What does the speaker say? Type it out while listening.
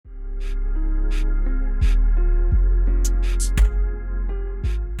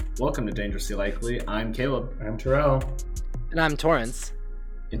Welcome to Dangerously Likely. I'm Caleb. I'm Terrell. And I'm Torrance.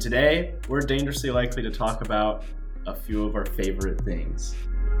 And today, we're dangerously likely to talk about a few of our favorite things.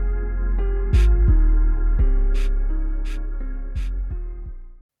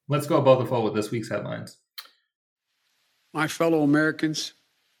 Let's go above the fold with this week's headlines. My fellow Americans,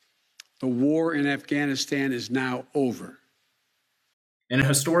 the war in Afghanistan is now over. In a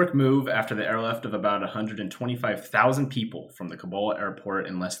historic move after the airlift of about 125,000 people from the Kabul airport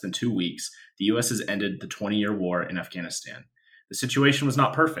in less than 2 weeks, the U.S. has ended the 20-year war in Afghanistan. The situation was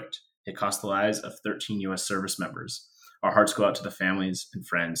not perfect. It cost the lives of 13 U.S. service members. Our hearts go out to the families and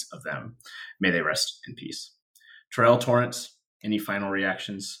friends of them. May they rest in peace. Terrell, Torrance, any final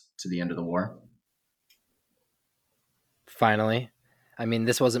reactions to the end of the war? Finally. I mean,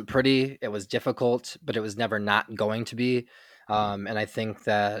 this wasn't pretty. It was difficult, but it was never not going to be. And I think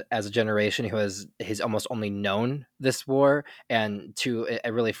that as a generation who has almost only known this war, and to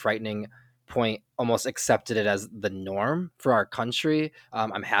a really frightening point, almost accepted it as the norm for our country,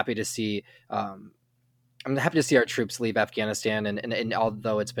 I'm happy to see our troops leave Afghanistan, and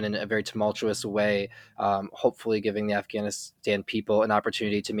although it's been in a very tumultuous way, hopefully giving the Afghanistan people an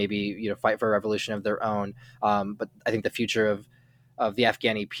opportunity to maybe fight for a revolution of their own. But I think the future of the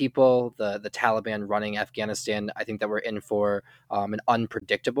Afghani people, the Taliban running Afghanistan, I think that we're in for an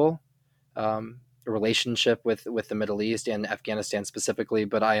unpredictable relationship with the Middle East and Afghanistan specifically.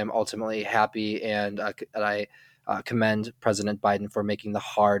 But I am ultimately happy, and I commend President Biden for making the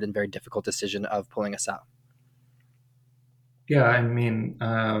hard and very difficult decision of pulling us out. Yeah, I mean,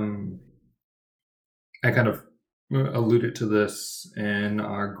 I kind of alluded to this in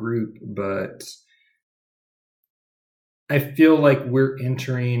our group, but I feel like we're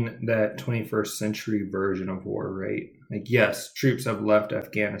entering that 21st century version of war, right? Like, yes, troops have left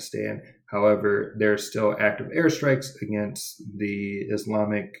Afghanistan. However, there's still active airstrikes against the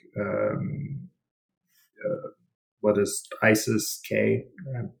Islamic, ISIS-K?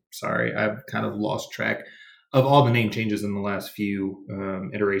 I'm sorry, I've kind of lost track of all the name changes in the last few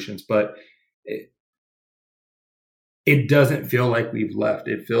iterations, but it doesn't feel like we've left.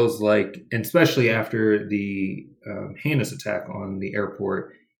 It feels like, and especially after the heinous attack on the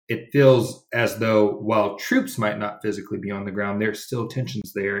airport, it feels as though while troops might not physically be on the ground, there's still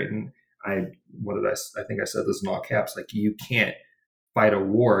tensions there. And I think I said this in all caps, like, you can't fight a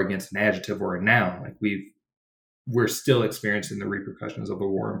war against an adjective or a noun. Like, we're still experiencing the repercussions of the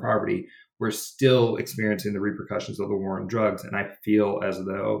war on poverty. We're still experiencing the repercussions of the war on drugs. And I feel as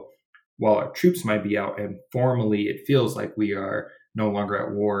though while our troops might be out and formally it feels like we are no longer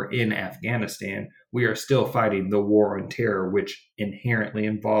at war in Afghanistan, we are still fighting the war on terror, which inherently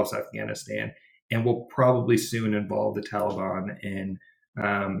involves Afghanistan and will probably soon involve the Taliban and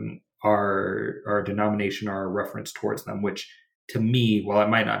our denomination, our reference towards them, which to me, while it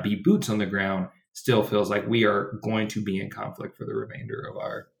might not be boots on the ground, still feels like we are going to be in conflict for the remainder of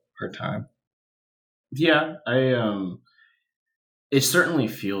our time. Yeah, it certainly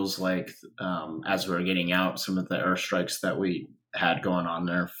feels like as we're getting out, some of the airstrikes that we had going on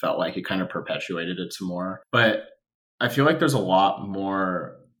there felt like it kind of perpetuated it some more. But I feel like there's a lot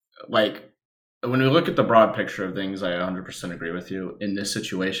more, like, when we look at the broad picture of things, I 100% agree with you. In this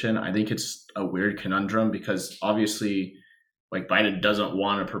situation, I think it's a weird conundrum because obviously, like, Biden doesn't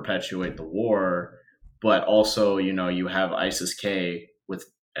want to perpetuate the war, but also, you have ISIS-K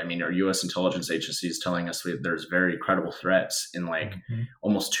our U.S. intelligence agencies telling us there's very credible threats, and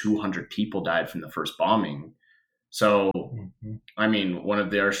almost 200 people died from the first bombing. So, one of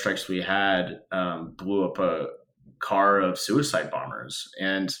the airstrikes we had blew up a car of suicide bombers.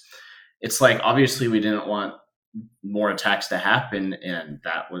 And it's like, obviously we didn't want more attacks to happen, and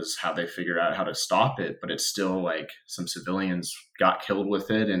that was how they figured out how to stop it. But it's still like some civilians got killed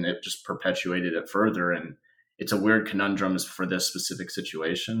with it, and it just perpetuated it further. And it's a weird conundrum for this specific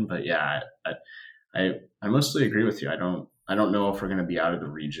situation, but yeah, I mostly agree with you. I don't know if we're going to be out of the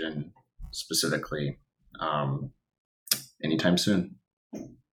region specifically anytime soon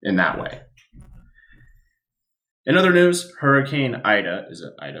in that way. In other news, Hurricane Ida, is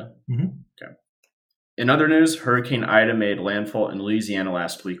it Ida? Mm-hmm. Okay. In other news, Hurricane Ida made landfall in Louisiana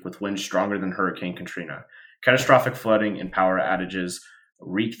last week with winds stronger than Hurricane Katrina. Catastrophic flooding and power outages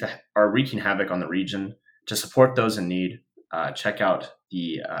are wreaking havoc on the region. To support those in need, check out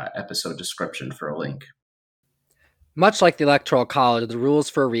the episode description for a link. Much like the Electoral College, the rules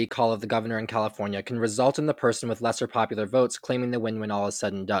for a recall of the governor in California can result in the person with lesser popular votes claiming the win when all is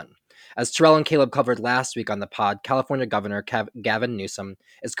said and done. As Terrell and Caleb covered last week on the pod, California Governor Gavin Newsom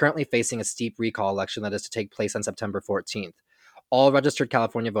is currently facing a steep recall election that is to take place on September 14th. All registered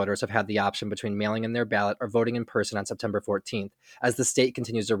California voters have had the option between mailing in their ballot or voting in person on September 14th, as the state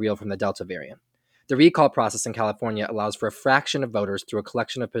continues to reel from the Delta variant. The recall process in California allows for a fraction of voters through a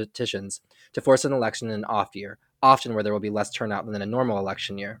collection of petitions to force an election in an off year, often where there will be less turnout than in a normal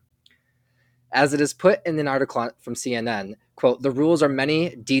election year. As it is put in an article from CNN, quote, "The rules are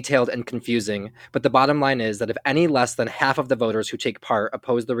many, detailed, and confusing, but the bottom line is that if any less than half of the voters who take part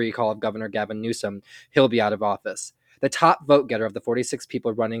oppose the recall of Governor Gavin Newsom, he'll be out of office. The top vote getter of the 46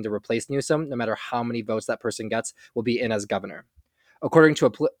 people running to replace Newsom, no matter how many votes that person gets, will be in as governor." According to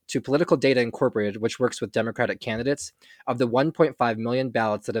Political Data Incorporated, which works with Democratic candidates, of the 1.5 million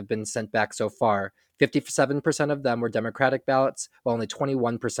ballots that have been sent back so far, 57% of them were Democratic ballots, while only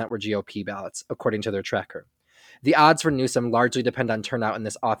 21% were GOP ballots, according to their tracker. The odds for Newsom largely depend on turnout in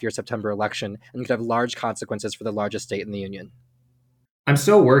this off-year September election and could have large consequences for the largest state in the union. I'm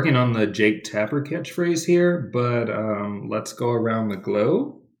still working on the Jake Tapper catchphrase here, but let's go around the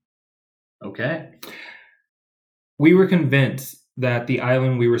globe. Okay. We were convinced that the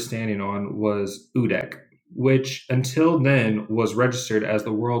island we were standing on was Udek, which until then was registered as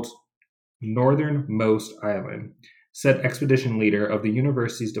the world's northernmost island, said expedition leader of the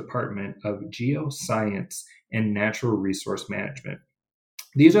university's Department of Geoscience and Natural Resource Management.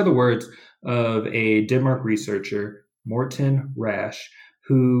 These are the words of a Denmark researcher, Morten Rasch,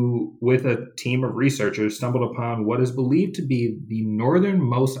 who, with a team of researchers, stumbled upon what is believed to be the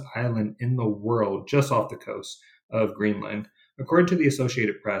northernmost island in the world, just off the coast of Greenland. According to the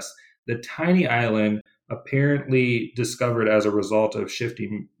Associated Press, the tiny island, apparently discovered as a result of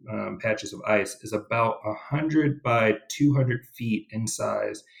shifting patches of ice, is about 100 by 200 feet in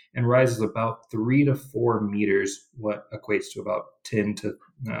size and rises about 3 to 4 meters, what equates to about 10 to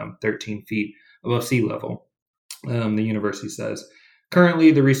 13 feet above sea level, the university says.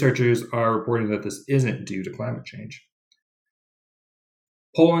 Currently, the researchers are reporting that this isn't due to climate change.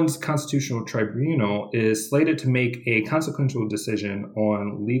 Poland's Constitutional Tribunal is slated to make a consequential decision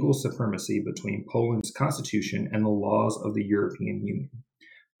on legal supremacy between Poland's constitution and the laws of the European Union.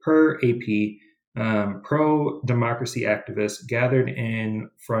 Per AP, pro-democracy activists gathered in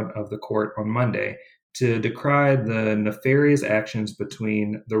front of the court on Monday to decry the nefarious actions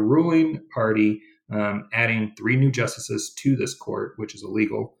between the ruling party adding 3 new justices to this court, which is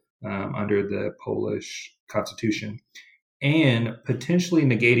illegal under the Polish constitution, and potentially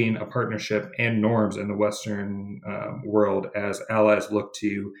negating a partnership and norms in the Western world as allies look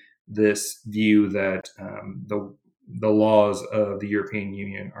to this view that the laws of the European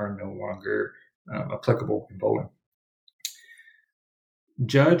Union are no longer applicable in Poland.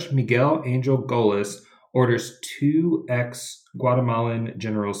 Judge Miguel Angel Golis orders 2 ex-Guatemalan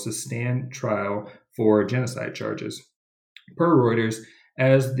generals to stand trial for genocide charges. Per Reuters,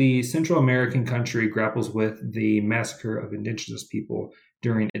 as the Central American country grapples with the massacre of indigenous people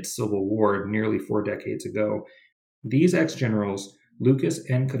during its civil war nearly 4 decades ago, these ex-generals, Lucas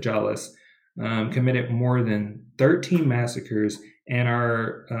and Cajales, committed more than 13 massacres and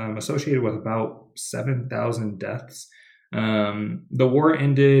are associated with about 7,000 deaths. The war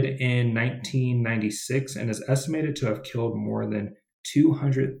ended in 1996 and is estimated to have killed more than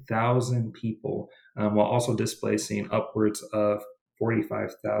 200,000 people, while also displacing upwards of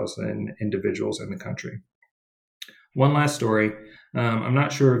 45,000 individuals in the country. One last story. I'm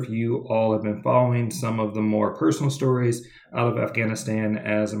not sure if you all have been following some of the more personal stories out of Afghanistan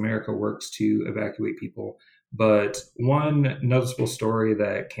as America works to evacuate people, but one noticeable story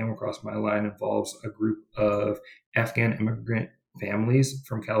that came across my line involves a group of Afghan immigrant families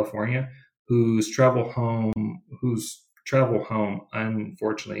from California whose travel home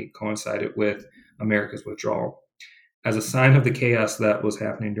unfortunately coincided with America's withdrawal. As a sign of the chaos that was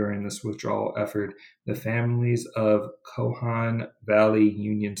happening during this withdrawal effort, the families of Cohan Valley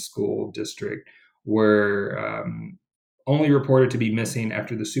Union School District were only reported to be missing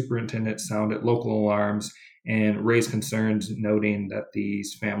after the superintendent sounded local alarms and raised concerns, noting that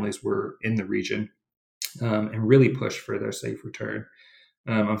these families were in the region and really pushed for their safe return.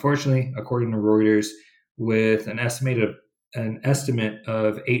 Unfortunately, according to Reuters, with an estimate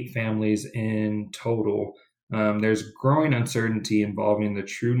of 8 families in total, there's growing uncertainty involving the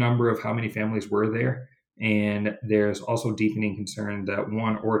true number of how many families were there, and there's also deepening concern that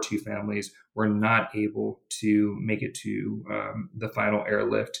 1 or 2 families were not able to make it to the final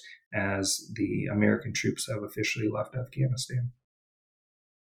airlift as the American troops have officially left Afghanistan.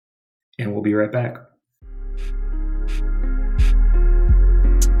 And we'll be right back.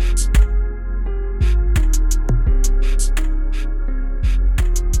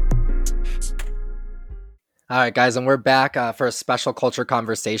 All right, guys, and we're back for a special culture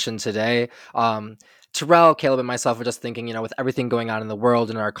conversation today. Terrell, Caleb, and myself were just thinking, with everything going on in the world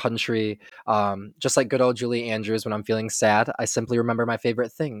and in our country, just like good old Julie Andrews, when I'm feeling sad, I simply remember my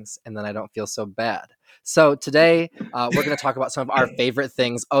favorite things, and then I don't feel so bad. So today, we're going to talk about some of our favorite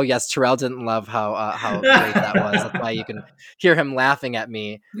things. Oh yes, Terrell didn't love how great that was. That's why you can hear him laughing at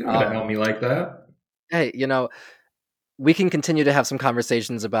me. You don't gotta help me like that. Hey, we can continue to have some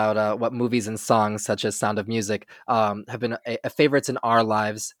conversations about what movies and songs such as Sound of Music have been favorites in our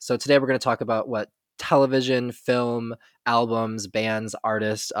lives. So today we're going to talk about what television, film, albums, bands,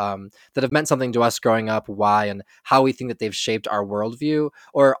 artists that have meant something to us growing up, why, and how we think that they've shaped our worldview,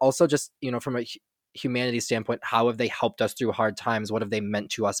 or also just, from a humanity standpoint, how have they helped us through hard times? What have they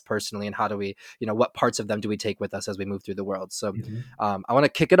meant to us personally? And how do we, what parts of them do we take with us as we move through the world? So I want to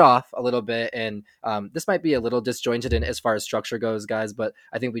kick it off a little bit. And this might be a little disjointed in as far as structure goes, guys, but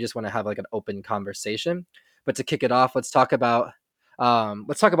I think we just want to have like an open conversation. But to kick it off, let's talk about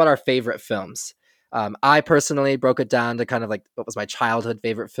our favorite films. I personally broke it down to kind of like what was my childhood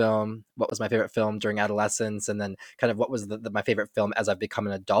favorite film, what was my favorite film during adolescence, and then kind of what was my favorite film as I've become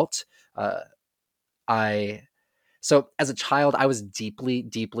an adult. So as a child, I was deeply,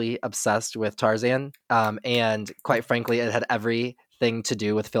 deeply obsessed with Tarzan. And quite frankly, it had everything to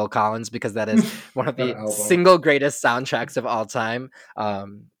do with Phil Collins, because that is one of the single greatest soundtracks of all time. I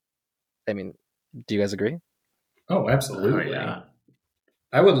mean, do you guys agree? Oh, absolutely. Oh, yeah.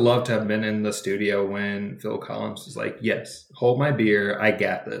 I would love to have been in the studio when Phil Collins was like, yes, hold my beer. I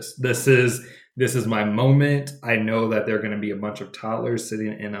got this. This is my moment. I know that there are going to be a bunch of toddlers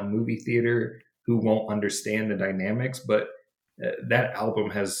sitting in a movie theater who won't understand the dynamics, but that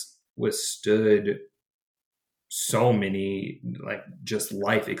album has withstood so many like just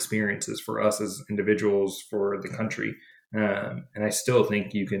life experiences for us as individuals, for the country. And I still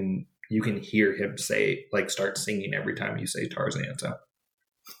think you can hear him start singing every time you say Tarzan. So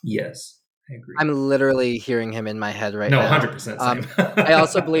yes, I agree. I'm literally hearing him in my head right now. No, 100% same. I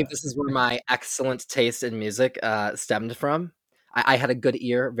also believe this is where my excellent taste in music stemmed from. I had a good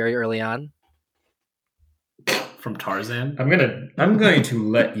ear very early on. From Tarzan? I'm going to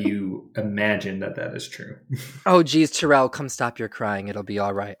let you imagine that is true. Oh, geez, Terrell, come stop your crying. It'll be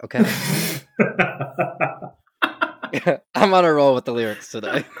all right, okay? I'm on a roll with the lyrics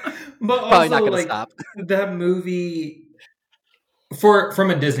today. But probably not also, going to stop. That movie,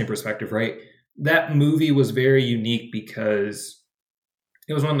 from a Disney perspective, right? That movie was very unique because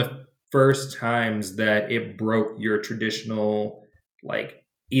it was one of the first times that it broke your traditional, like,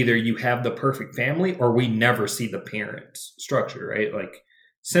 either you have the perfect family or we never see the parents structure, right? Like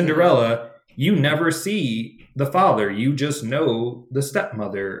Cinderella, you never see the father. You just know the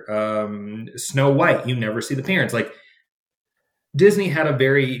stepmother. Snow White, you never see the parents. Like Disney had a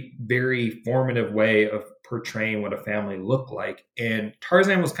very, very formative way of portraying what a family looked like. And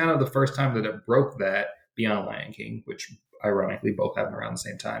Tarzan was kind of the first time that it broke that, beyond Lion King, which ironically both happened around the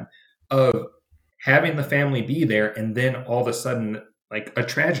same time, of having the family be there. And then all of a sudden, like a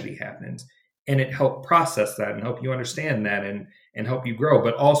tragedy happens, and it helped process that and help you understand that and help you grow,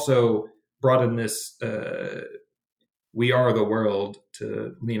 but also brought in this We Are the World,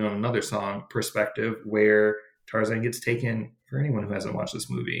 to lean on another song, perspective, where Tarzan gets taken. For anyone who hasn't watched this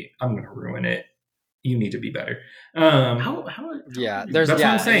movie, I'm going to ruin it. You need to be better. Yeah, that's what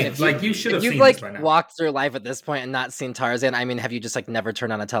I'm saying. You should have seen this by now. Walked through life at this point and not seen Tarzan. I mean, have you just never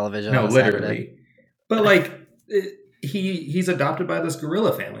turned on a television? No, on literally. But he's adopted by this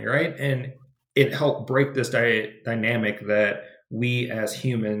gorilla family, right? And it helped break this dynamic that we as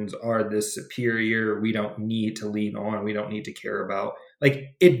humans are this superior. We don't need to lead on. We don't need to care about.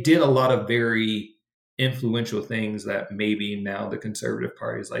 Like, it did a lot of very influential things that maybe now the conservative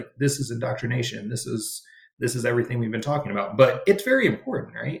party is like, this is indoctrination. This is everything we've been talking about. But it's very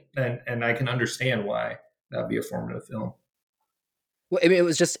important, right? And I can understand why that'd be a formative film. Well, I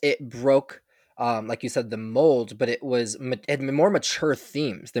mean, it broke, like you said, the mold, but it had more mature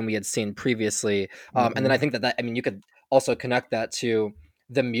themes than we had seen previously. And then I think that you could also connect that to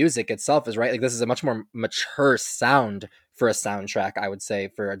the music itself, is right. Like, this is a much more mature sound for a soundtrack, I would say,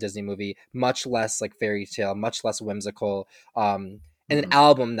 for a Disney movie, much less like fairy tale, much less whimsical, and an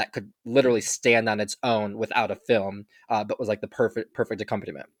album that could literally stand on its own without a film, but was like the perfect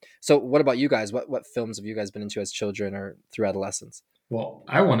accompaniment. So what about you guys? What films have you guys been into as children or through adolescence? Well,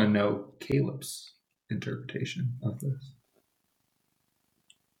 I want to know Caleb's interpretation of this.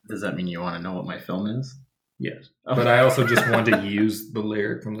 Does that mean you want to know what my film is? Yes. Oh. But I also just want to use the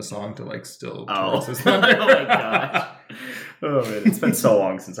lyric from the song to still. Oh my gosh. Oh man, it's been so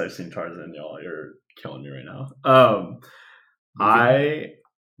long since I've seen Tarzan, y'all. You're killing me right now.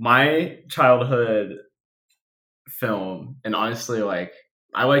 My childhood film, and honestly,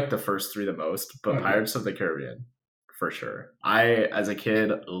 I like the first three the most, but Okay. Pirates of the Caribbean for sure. I, as a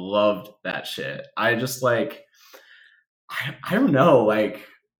kid, loved that shit. I just like, I don't know, like,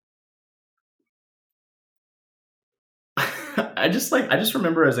 I just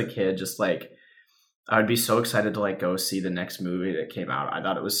remember as a kid, just like, I would be so excited to like go see the next movie that came out. I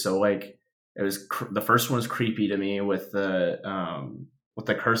thought it was so like, it was the first one was creepy to me with the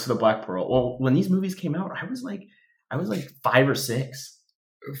Curse of the Black Pearl. Well, when these movies came out, I was like 5 or 6.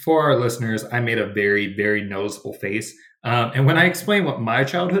 For our listeners, I made a very, very noticeable face. And when I explain what my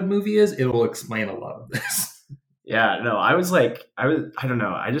childhood movie is, it will explain a lot of this. Yeah, no, I don't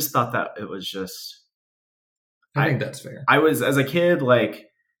know. I just thought that it was just, I think that's fair. I was, as a kid, like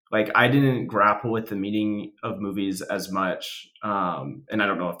I didn't grapple with the meaning of movies as much. And I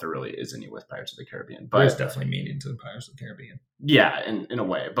don't know if there really is any with Pirates of the Caribbean, but There's definitely meaning to the Pirates of the Caribbean. yeah, in a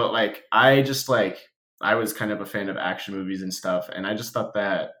way. But like, I just like, I was kind of a fan of action movies and stuff. And I just thought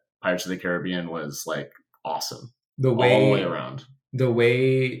that Pirates of the Caribbean was like awesome all the way around. The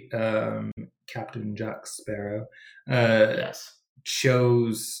way Captain Jack Sparrow Yes.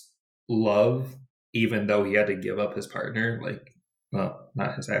 shows love, even though he had to give up his partner, like, well,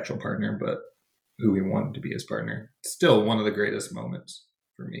 not his actual partner, but who he wanted to be his partner. Still one of the greatest moments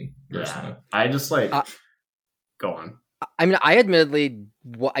for me personally. Yeah. I just like, go on. I mean,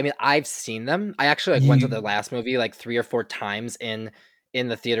 I've seen them. I actually like went to the last movie like 3 or 4 times in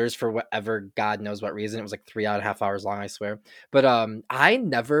the theaters for whatever God knows what reason. It was like 3.5 hours long, I swear. But I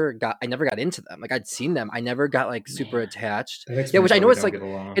never got into them. Like, I'd seen them, I never got like super attached. Yeah, which I know it's like,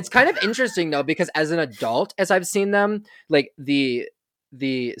 it's kind of interesting though, because as an adult, as I've seen them, like the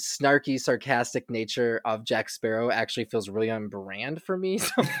snarky, sarcastic nature of Jack Sparrow actually feels really on brand for me.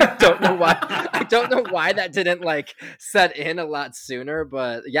 So I don't know why. I don't know why that didn't like set in a lot sooner.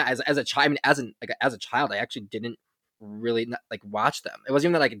 But yeah, as a child, I mean, as a child, I actually didn't really like watch them. It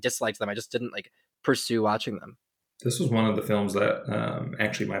wasn't even that I disliked them. I just didn't like pursue watching them. This was one of the films that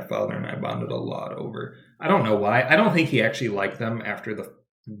actually my father and I bonded a lot over. I don't know why. I don't think he actually liked them after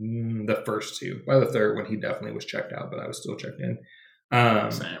the first two. By the third one, he definitely was checked out, but I was still checked in.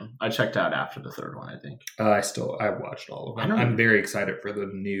 Same. I checked out after the third one, I think. I watched all of them. I'm very excited for the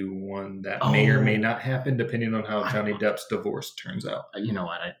new one that may or may not happen, depending on how Johnny Depp's divorce turns out. You know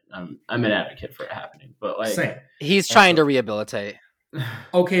what? I'm an advocate for it happening, but like, same. He's trying to rehabilitate.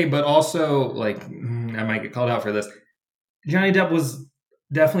 Okay, but also like I might get called out for this. Johnny Depp was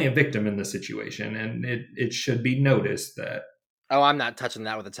definitely a victim in this situation, and it should be noticed that. Oh, I'm not touching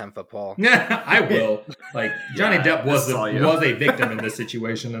that with a 10-foot pole. Yeah, I will. Like, Johnny Depp was a victim in this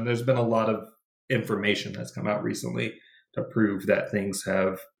situation, and there's been a lot of information that's come out recently to prove that things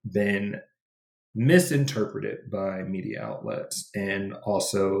have been misinterpreted by media outlets, and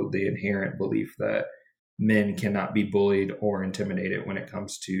also the inherent belief that men cannot be bullied or intimidated when it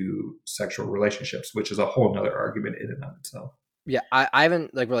comes to sexual relationships, which is a whole nother argument in and of itself. Yeah, I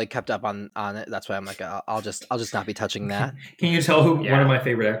haven't like really kept up on it. That's why I'm like, I'll just not be touching that. Can you tell who one of my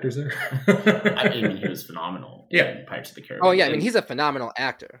favorite actors are? I mean, he was phenomenal. Yeah, Pirates of the Caribbean. Oh yeah, I mean, he's a phenomenal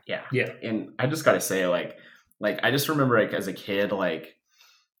actor. Yeah, yeah. And I just gotta say, like I just remember like as a kid, like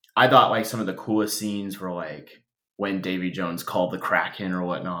I thought like some of the coolest scenes were like when Davy Jones called the Kraken or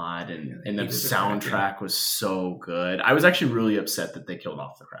whatnot, and the soundtrack was so good. I was actually really upset that they killed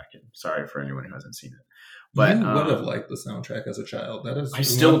off the Kraken. Sorry for anyone who hasn't seen it. But you would have liked the soundtrack as a child. That is I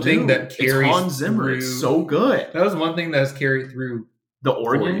still one thing that carries it's Hans Zimmer. Through, it's so good. That was one thing that has carried through the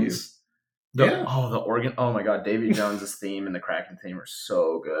organs. The organ. Oh my God, Davy Jones's theme and the Kraken theme are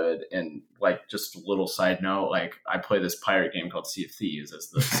so good. And like, just a little side note, like I play this pirate game called Sea of Thieves,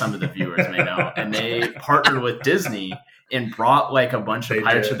 as some of the viewers may know, and they partnered with Disney and brought like a bunch of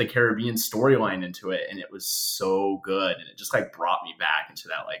Pirates of the Caribbean storyline into it, and it was so good, and it just like brought me back into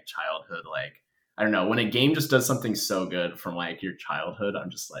that like childhood, like. I don't know, when a game just does something so good from like your childhood, I'm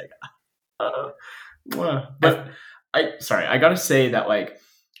just like, but I gotta say that like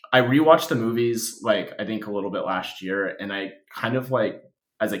I rewatched the movies like I think a little bit last year, and I kind of like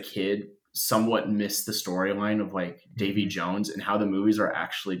as a kid somewhat missed the storyline of like Davy Jones and how the movies are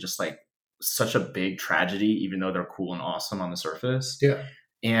actually just like such a big tragedy, even though they're cool and awesome on the surface. Yeah,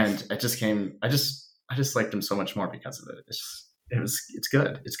 and I just liked them so much more because of it. It's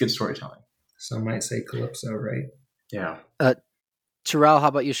good. It's good storytelling. Some might say Calypso, right? Yeah. Terrell, how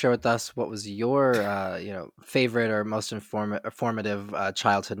about you share with us what was your favorite or most informative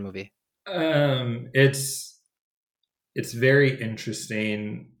childhood movie? It's very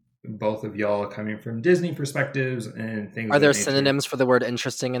interesting. Both of y'all coming from Disney perspectives and things. Are there synonyms for the word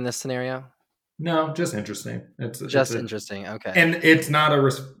interesting in this scenario? No, just interesting. It's interesting. Okay. And it's not a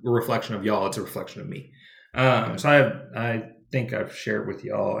reflection of y'all. It's a reflection of me. So I think I've shared with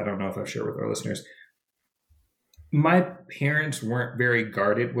y'all. I don't know if I've shared with our listeners. My parents weren't very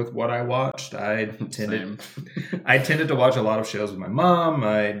guarded with what I watched. I tended to watch a lot of shows with my mom.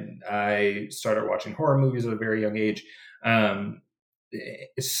 I started watching horror movies at a very young age.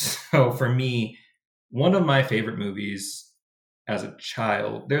 So for me, one of my favorite movies as a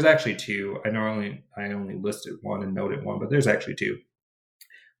child, there's actually two. I only listed one and noted one, but there's actually two.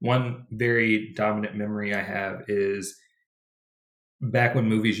 One very dominant memory I have is back when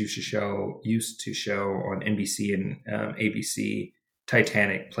movies used to show on NBC and ABC.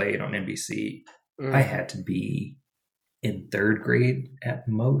 Titanic played on NBC. I had to be in third grade at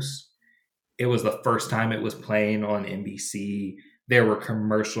most. It was the first time it was playing on NBC. There were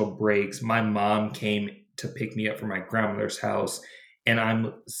commercial breaks. My mom came to pick me up from my grandmother's house, and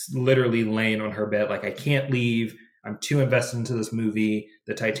I'm literally laying on her bed like, I can't leave. I'm too invested into this movie.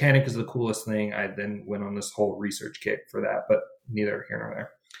 The Titanic is the coolest thing. I then went on this whole research kick for that, but neither here nor there.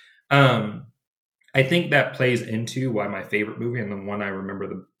 I think that plays into why my favorite movie, and the one I remember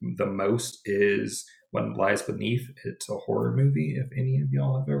the most, is What Lies Beneath. It's a horror movie, if any of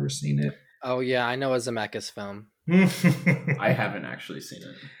y'all have ever seen it. Oh yeah, I know a Zemeckis film. I haven't actually seen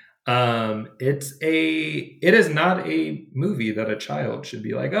it. It is not a movie that a child should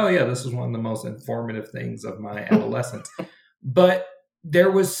be like, oh yeah, this is one of the most informative things of my adolescence. But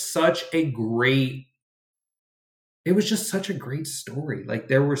it was just such a great story. Like,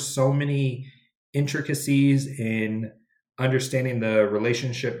 there were so many intricacies in understanding the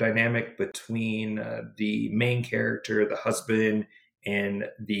relationship dynamic between the main character, the husband, and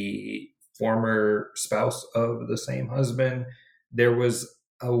the former spouse of the same husband. There was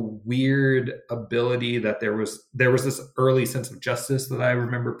a weird ability that there was this early sense of justice that I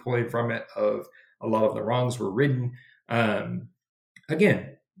remember pulling from it, of a lot of the wrongs were written.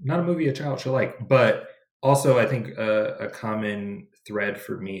 Again, not a movie a child should like, but also I think a common thread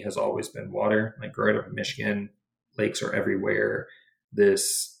for me has always been water. Like, growing up in Michigan, lakes are everywhere.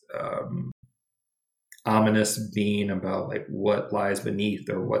 This ominous being about like what lies beneath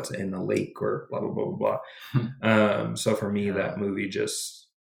or what's in the lake or blah, blah, blah, blah, blah. So for me, that movie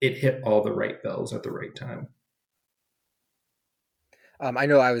it hit all the right bells at the right time. I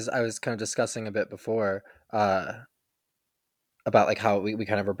know I was kind of discussing a bit before about like how we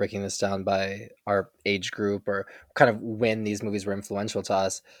kind of were breaking this down by our age group, or kind of when these movies were influential to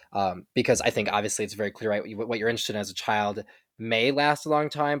us. Because I think obviously it's very clear, right? What you're interested in as a child may last a long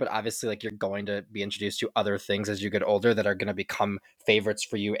time, but obviously like you're going to be introduced to other things as you get older that are going to become favorites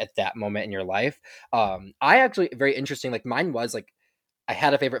for you at that moment in your life. I actually, very interesting, like mine was like, I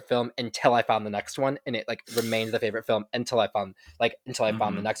had a favorite film until I found the next one, and it like remained the favorite film until I found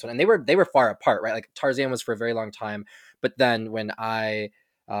the next one. And they were far apart, right? Like Tarzan was for a very long time, but then when I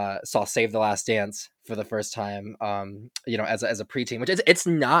saw Save the Last Dance for the first time, as a preteen, which it's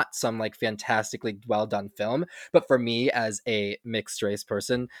not some like fantastically well done film, but for me as a mixed race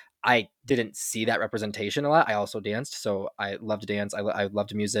person, I didn't see that representation a lot. I also danced, so I loved to dance. I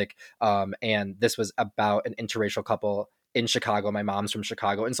loved music, and this was about an interracial couple in Chicago. My mom's from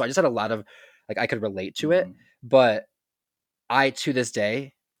Chicago, and so I just had a lot of like, I could relate to it. But I, to this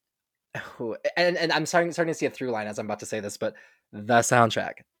day, and I'm starting to see a through line as I'm about to say this, but the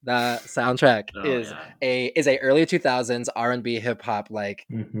soundtrack is a early 2000s R&B hip hop, like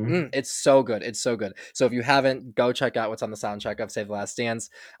it's so good. So if you haven't, go check out what's on the soundtrack of Save the Last Dance.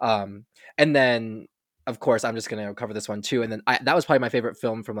 And then of course I'm just gonna cover this one too, and then that was probably my favorite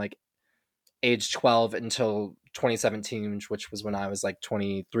film from like age 12 until 2017, which was when I was like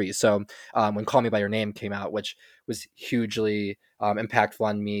 23. So when Call Me by Your Name came out, which was hugely impactful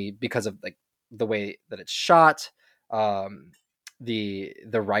on me because of like the way that it's shot, the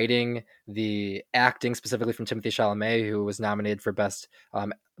writing, the acting, specifically from Timothée Chalamet, who was nominated for best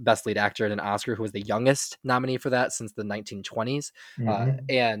lead actor at an Oscar, who was the youngest nominee for that since the 1920s.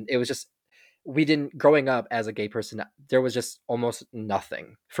 And it was just, growing up as a gay person, there was just almost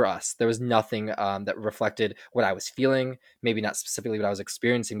nothing for us. There was nothing that reflected what I was feeling, maybe not specifically what I was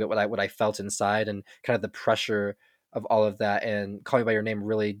experiencing, but what I felt inside, and kind of the pressure of all of that. And Call Me by Your Name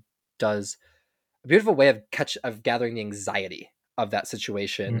really does a beautiful way of gathering the anxiety of that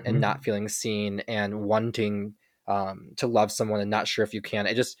situation, and not feeling seen, and wanting to love someone and not sure if you can.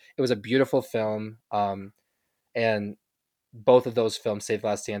 It was a beautiful film. And both of those films, Save the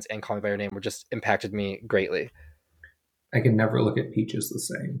Last Dance and Call Me by Your Name, just impacted me greatly. I can never look at Peaches the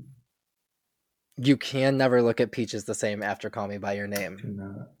same. You can never look at Peaches the same after Call Me by Your Name.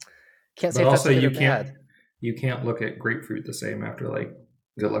 Can't say. But also, you can't look at Grapefruit the same after like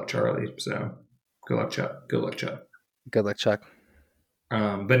Good Luck Charlie. So good luck, Chuck. Good luck, Chuck.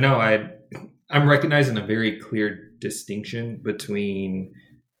 But no, I'm recognizing a very clear distinction between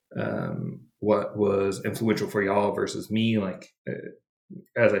what was influential for y'all versus me. Like,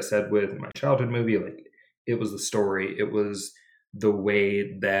 as I said with my childhood movie, like it was the story, it was the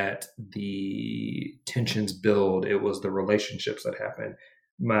way that the tensions build, it was the relationships that happen.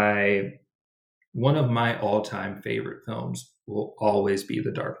 One of my all-time favorite films will always be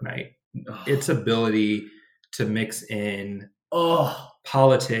The Dark Knight. Its ability to mix in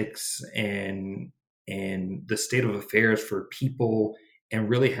politics and the state of affairs for people, and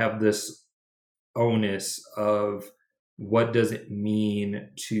really have this onus of what does it mean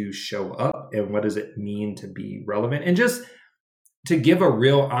to show up and what does it mean to be relevant, and just to give a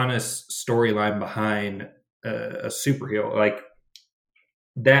real honest storyline behind a superhero. Like,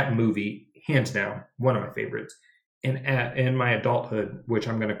 that movie, hands down, one of my favorites. And in my adulthood, which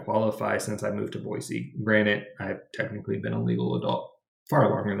I'm going to qualify since I moved to Boise, granted, I've technically been a legal adult far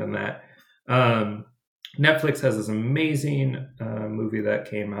longer than that. Netflix has this amazing movie that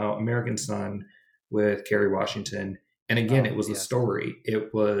came out, American Son, with Kerry Washington. And again, it was a story.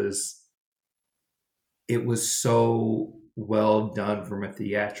 It was so well done from a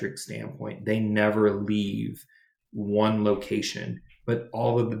theatric standpoint. They never leave one location, but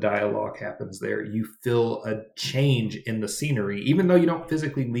all of the dialogue happens there. You feel a change in the scenery, even though you don't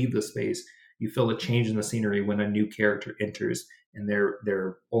physically leave the space. You feel a change in the scenery when a new character enters, and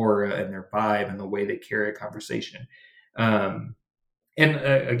their aura and their vibe and the way they carry a conversation. Again,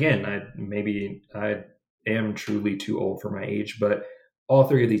 I am truly too old for my age, but all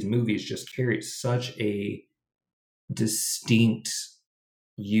three of these movies just carry such a distinct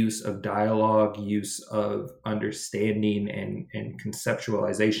use of dialogue, use of understanding and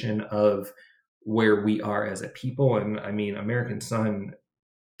conceptualization of where we are as a people. And I mean, American Son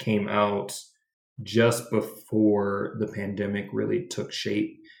came out just before the pandemic really took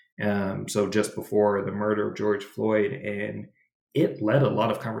shape. So just before the murder of George Floyd, and it led a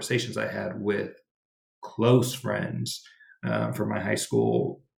lot of conversations I had with close friends from my high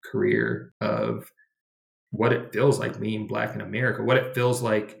school career of what it feels like being Black in America, what it feels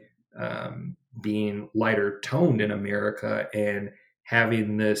like being lighter toned in America, and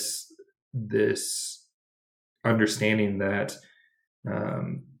having this understanding that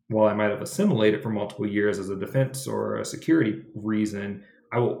while I might have assimilated for multiple years as a defense or a security reason,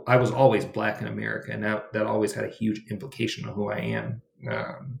 I was always Black in America, and that always had a huge implication on who I am.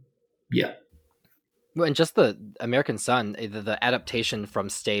 Well, and just the American Son, the adaptation from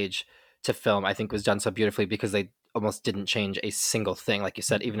stage to film, I think was done so beautifully because they almost didn't change a single thing. Like you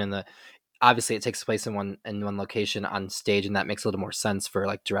said, even obviously it takes place in one location on stage, and that makes a little more sense for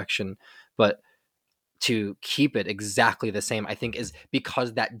like direction. But to keep it exactly the same, I think, is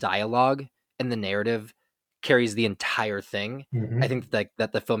because that dialogue and the narrative carries the entire thing. Mm-hmm. I think that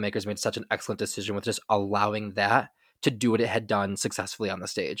the filmmakers made such an excellent decision with just allowing that to do what it had done successfully on the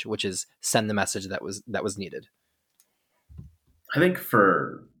stage, which is send the message that was needed. I think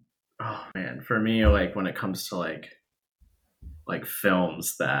for me, like when it comes to like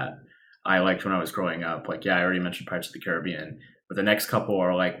films that I liked when I was growing up, like, I already mentioned Pirates of the Caribbean, but the next couple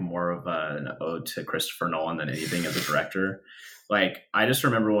are like more of an ode to Christopher Nolan than anything as a director. Like, I just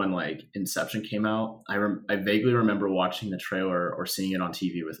remember when like Inception came out, I vaguely remember watching the trailer or seeing it on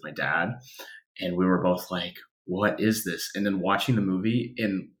TV with my dad, and we were both like, what is this? And then watching the movie,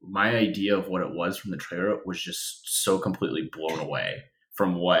 and my idea of what it was from the trailer was just so completely blown away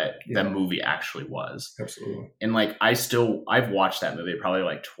from what that movie actually was. Absolutely. And like, I've watched that movie probably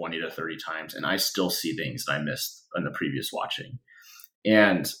like 20 to 30 times, and I still see things that I missed in the previous watching.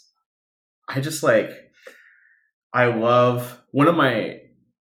 And I just like, I love one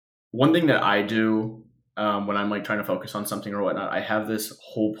thing that I do when I'm like trying to focus on something or whatnot. I have this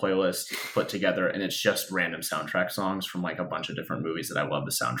whole playlist put together, and it's just random soundtrack songs from like a bunch of different movies that I love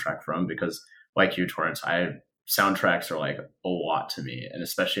the soundtrack from, because like you, Torrance, soundtracks are like a lot to me, and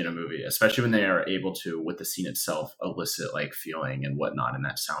especially in a movie, especially when they are able to, with the scene itself, elicit like feeling and whatnot, and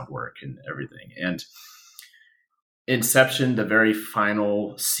that sound work and everything. And Inception, the very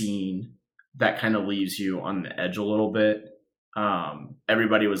final scene that kind of leaves you on the edge a little bit.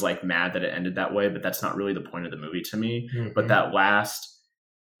 Everybody was like mad that it ended that way, but that's not really the point of the movie to me. Mm-hmm. But that last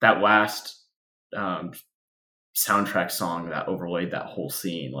soundtrack song that overlaid that whole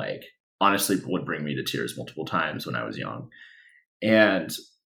scene, like, honestly would bring me to tears multiple times when I was young. And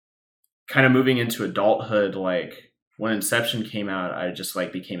kind of moving into adulthood, like when Inception came out, I just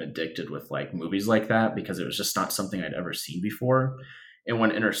like became addicted with like movies like that, because it was just not something I'd ever seen before. And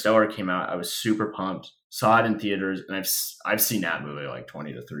when Interstellar came out, I was super pumped, saw it in theaters, and I've seen that movie like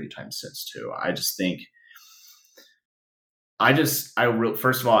 20 to 30 times since too. I just think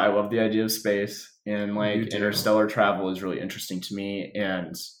first of all, I love the idea of space, and like too. interstellar travel is really interesting to me,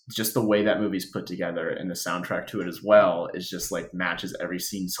 and just the way that movie's put together and the soundtrack to it as well is just like matches every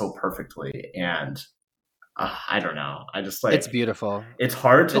scene so perfectly. And I don't know, I just like, It's beautiful. it's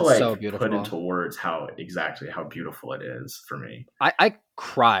hard to It's like so put beautiful. into words how beautiful it is for me. I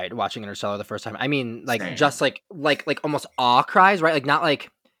cried watching Interstellar the first time. I mean, like Same. just like almost awe cries, right? Like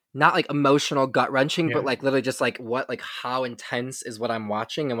not like emotional gut wrenching, Yeah. but like literally just like how intense is what I'm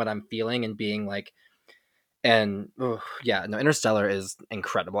watching and what I'm feeling and being like. And Interstellar is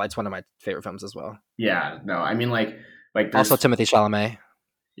incredible. It's one of my favorite films as well. Yeah, no, I mean like there's, Also Timothée Chalamet.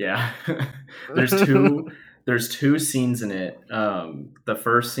 yeah, there's two scenes in it. The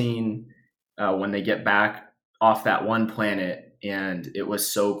first scene, when they get back off that one planet, and it was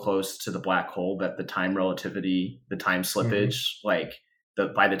so close to the black hole that the time slippage, like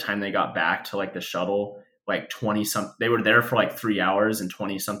by the time they got back to like the shuttle, like 20 something, they were there for like 3 hours and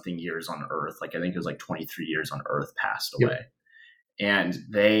 20 something years on Earth. Like I think it was like 23 years on Earth passed away. Yep. And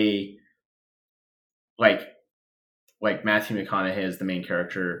they like Matthew McConaughey as the main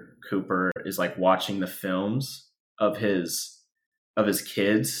character, Cooper, is like watching the films of his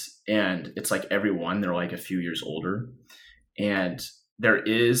kids, and it's like every one, they're like a few years older, and there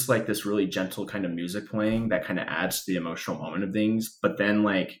is like this really gentle kind of music playing that kind of adds to the emotional moment of things. But then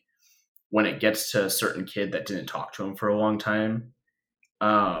like when it gets to a certain kid that didn't talk to him for a long time,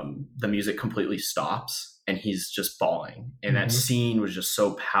 the music completely stops and he's just bawling. And that scene was just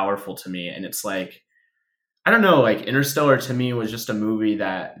so powerful to me. And it's like, I don't know, like Interstellar to me was just a movie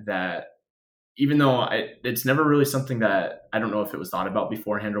that even though it's never really something that, I don't know if it was thought about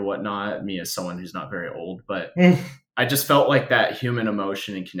beforehand or whatnot, me as someone who's not very old, but I just felt like that human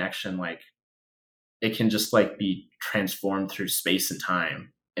emotion and connection, like it can just like be transformed through space and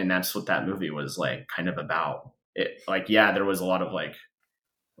time. And that's what that movie was like kind of about. It like, yeah, there was a lot of like,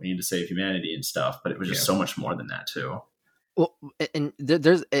 we need to save humanity and stuff, but it was just so much more than that too. Well, and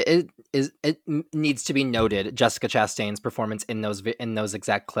it needs to be noted Jessica Chastain's performance in those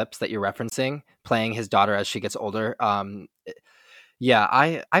exact clips that you're referencing, playing his daughter as she gets older. Yeah,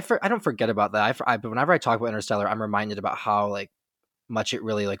 I don't forget about that. But whenever I talk about Interstellar, I'm reminded about how like much it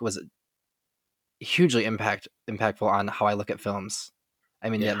really like was hugely impactful on how I look at films. I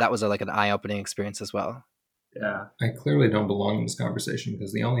mean, yeah, that was like an eye-opening experience as well. Yeah, I clearly don't belong in this conversation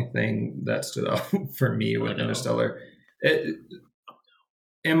because the only thing that stood out for me with Interstellar,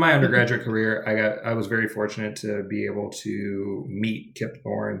 in my undergraduate career, I was very fortunate to be able to meet Kip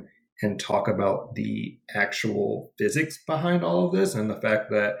Thorne and talk about the actual physics behind all of this, and the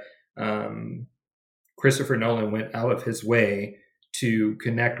fact that Christopher Nolan went out of his way to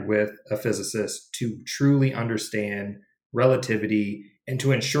connect with a physicist to truly understand relativity and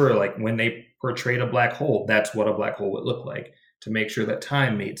to ensure, like, when they portrayed a black hole, that's what a black hole would look like, to make sure that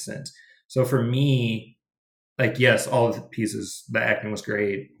time made sense. So for me, like, yes, all of the pieces, the acting was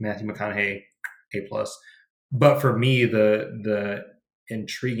great, Matthew McConaughey, A+. But for me, the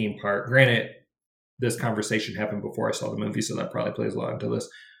intriguing part, granted, this conversation happened before I saw the movie, so that probably plays a lot into this.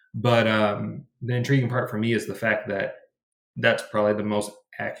 But the intriguing part for me is the fact that that's probably the most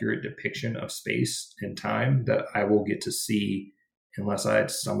accurate depiction of space and time that I will get to see, unless I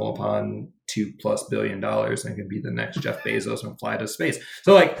stumble upon $2+ billion and can be the next Jeff Bezos and fly to space.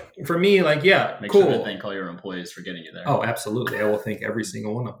 So, like, for me, like, yeah, make cool. sure to thank all your employees for getting you there. Oh, absolutely. I will thank every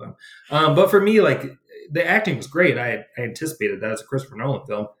single one of them. But for me, like, the acting was great. I anticipated that as a Christopher Nolan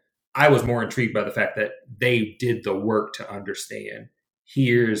film. I was more intrigued by the fact that they did the work to understand,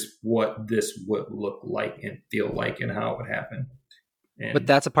 here's what this would look like and feel like and how it would happen. But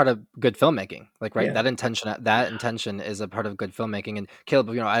that's a part of good filmmaking, like, right? Yeah. That intention is a part of good filmmaking. And Caleb,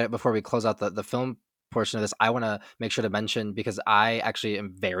 before we close out the film portion of this, I want to make sure to mention, because I actually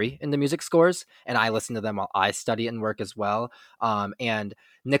am very into music scores and I listen to them while I study and work as well. And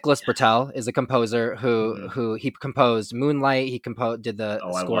Nicholas Britell is a composer who he composed Moonlight. He did the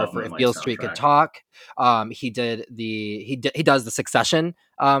score for If Beale Street Could Talk. He does the Succession.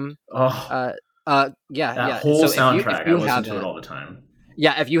 That whole soundtrack, I listen to it all the time.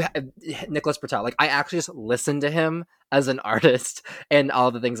 Yeah, if you have Nicholas Britell, like, I actually just listen to him as an artist and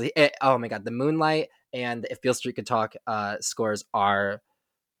all the things. Oh my god, the Moonlight and the If Beale Street Could Talk scores are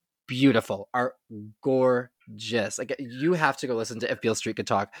beautiful, are gorgeous. Like, you have to go listen to If Beale Street Could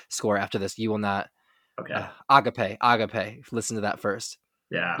Talk score after this. You will not. Okay. Agape. Listen to that first.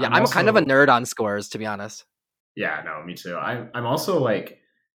 Yeah. I'm kind of a nerd on scores, to be honest. Yeah, no, me too. I'm also like,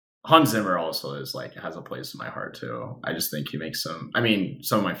 Hans Zimmer also is like, has a place in my heart too. I just think he makes some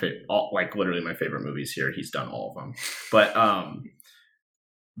of my favorite, like literally my favorite movies here. He's done all of them. But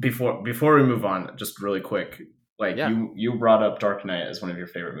before we move on, just really quick, Like Yeah. you brought up Dark Knight as one of your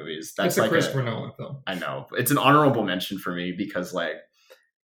favorite movies. That's It's a like Christopher Nolan film. I know. It's an honorable mention for me because, like,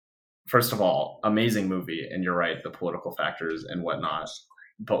 first of all, amazing movie, and you're right, the political factors and whatnot.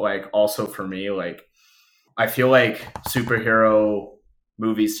 But like, also for me, like, I feel like superhero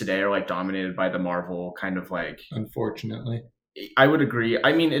movies today are like dominated by the Marvel kind of like. Unfortunately, I would agree.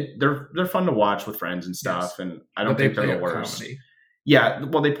 I mean, they're fun to watch with friends and stuff, and I don't think they're the worst. Comedy. Yeah,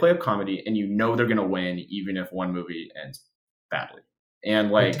 well, they play up comedy, and you know they're gonna win even if one movie ends badly.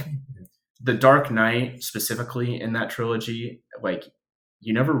 And like the Dark Knight specifically in that trilogy, like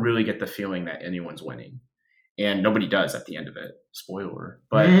you never really get the feeling that anyone's winning, and nobody does at the end of it. Spoiler,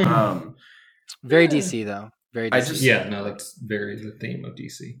 but very DC though. Very DC. That's very the theme of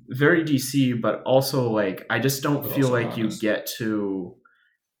DC. Very DC, but also like I just don't feel like you get to.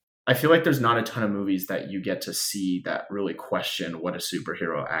 I feel like there's not a ton of movies that you get to see that really question what a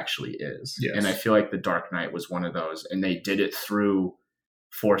superhero actually is. Yes. And I feel like The Dark Knight was one of those, and they did it through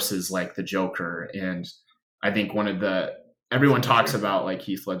forces like the Joker. And I think everyone talks about like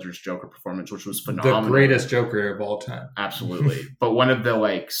Heath Ledger's Joker performance, which was phenomenal. The greatest Joker of all time. Absolutely. But one of the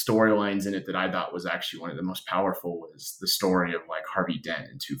like storylines in it that I thought was actually one of the most powerful was the story of like Harvey Dent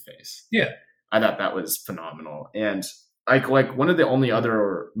and Two-Face. Yeah. I thought that was phenomenal. And like one of the only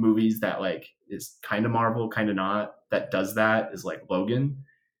other movies that like is kind of Marvel, kind of not, that does that is like Logan.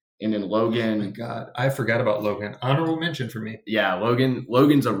 And in Logan, oh my God, I forgot about Logan. Honorable mention for me. Yeah,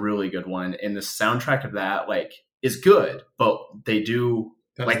 Logan's a really good one, and the soundtrack of that like is good, but they do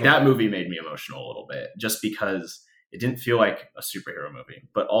that movie made me emotional a little bit just because it didn't feel like a superhero movie,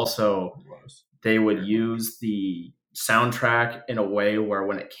 but also they would use the soundtrack in a way where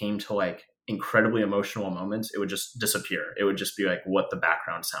when it came to like incredibly emotional moments, it would just disappear. It would just be like what the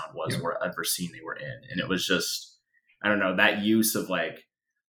background sound was wherever scene they were in. And it was just, I don't know, that use of like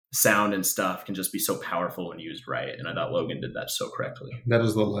sound and stuff can just be so powerful when used right. And I thought Logan did that so correctly. That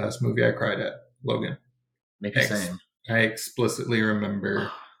is the last movie I cried at, Logan. Make the same. I explicitly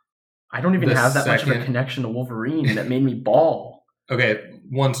remember. I don't even have that much of a connection to Wolverine, and it made me bawl. Okay,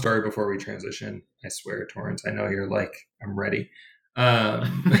 one story before we transition. I swear, Torrance, I know you're like, I'm ready.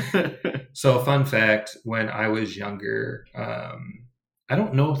 So fun fact, when I was younger, I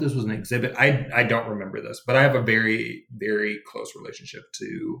don't know if this was an exhibit. I don't remember this, but I have a very, very close relationship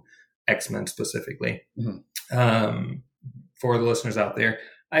to X-Men specifically. Mm-hmm. For the listeners out there,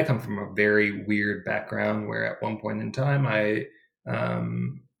 I come from a very weird background where at one point in time I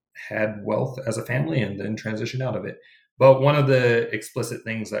had wealth as a family and then transitioned out of it. But one of the explicit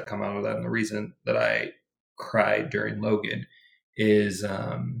things that come out of that, and the reason that I cried during Logan, is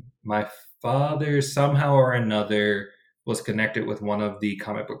my father somehow or another was connected with one of the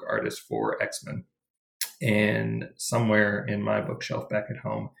comic book artists for X-Men. And somewhere in my bookshelf back at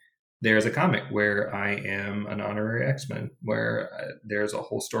home, there's a comic where I am an honorary X-Men, where there's a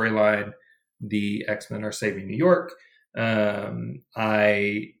whole storyline. The X-Men are saving New York.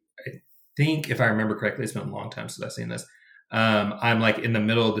 I think, if I remember correctly, it's been a long time since I've seen this. I'm like in the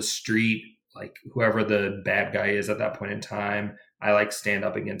middle of the street, like whoever the bad guy is at that point in time, I like stand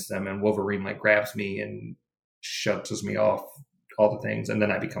up against them, and Wolverine like grabs me and shuts me off all the things, and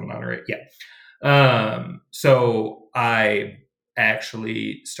then I become an honorary. Yeah. So I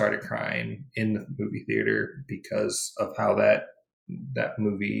actually started crying in the movie theater because of how that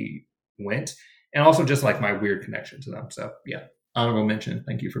movie went, and also just like my weird connection to them. So yeah, honorable mention.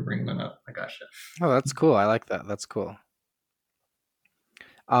 Thank you for bringing that up. I gotcha. Oh, that's cool. I like that. That's cool.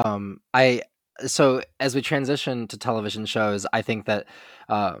 So as we transition to television shows, I think that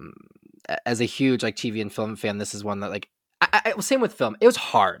as a huge like TV and film fan, this is one that like I same with film. It was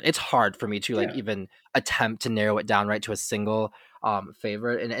hard. It's hard for me to like even attempt to narrow it down right to a single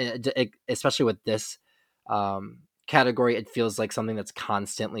favorite, and it, especially with this category, it feels like something that's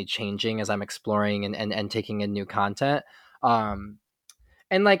constantly changing as I'm exploring and taking in new content.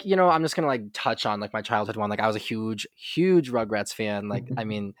 And like, you know, I'm just gonna like touch on like my childhood one. Like I was a huge Rugrats fan. Like, I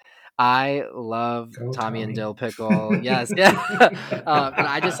mean, I love Tommy and Dill Pickle. Yes, yeah. And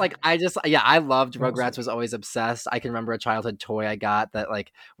I loved Rugrats. Was always obsessed. I can remember a childhood toy I got that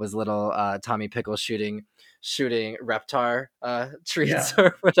like was little Tommy Pickle shooting Reptar treats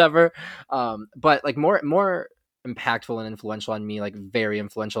or whatever. But like more impactful and influential on me, like very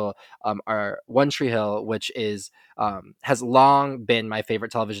influential, are One Tree Hill, which is has long been my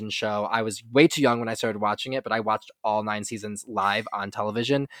favorite television show. I was way too young when I started watching it, but I watched all 9 seasons live on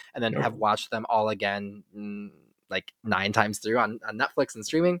television, and then have watched them all again like 9 times through on Netflix and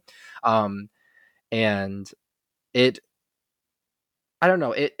streaming. And it, I don't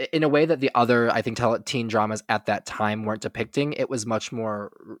know, it in a way that the other, I think, teen dramas at that time weren't depicting. It was much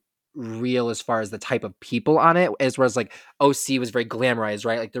more real as far as the type of people on it, as whereas like OC was very glamorized,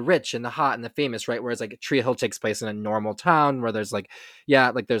 right? Like the rich and the hot and the famous, right? Whereas like Tree Hill takes place in a normal town where there's like,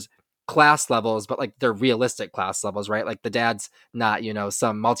 yeah, like there's class levels, but like they're realistic class levels, right? Like the dad's not,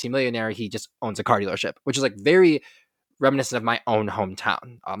 some multimillionaire, he just owns a car dealership, which is like very reminiscent of my own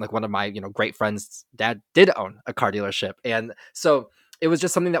hometown. Like one of my, great friends' dad did own a car dealership. And so it was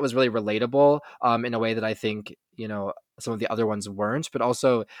just something that was really relatable in a way that I think, some of the other ones weren't. But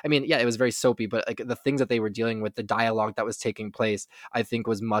also, I mean, yeah, it was very soapy, but like the things that they were dealing with, the dialogue that was taking place, I think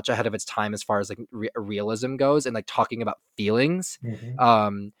was much ahead of its time as far as like realism goes, and like talking about feelings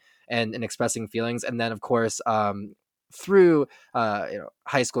and expressing feelings. And then, of course, through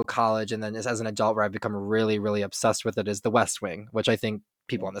high school, college, and then as an adult, where I've become really, really obsessed with it, is The West Wing, which I think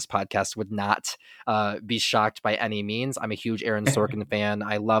people on this podcast would not be shocked by any means. I'm a huge Aaron Sorkin fan.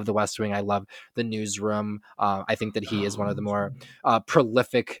 I love The West Wing. I love The Newsroom. I think that he is one of the more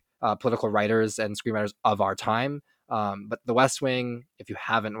prolific political writers and screenwriters of our time. But The West Wing, if you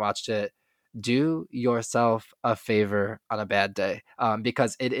haven't watched it, do yourself a favor on a bad day,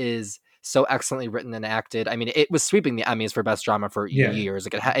 because it is so excellently written and acted. I mean, it was sweeping the Emmys for best drama for years.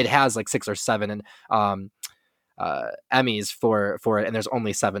 Like it has like 6 or 7 and Emmys for it, and there's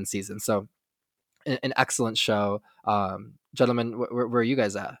only 7 seasons. So an excellent show. Gentlemen, where are you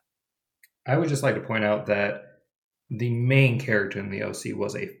guys at? I would just like to point out that the main character in the OC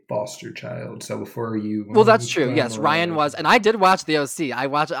was a foster child. So before you, well, that's true. Yes, Ryan was, and I did watch the OC. I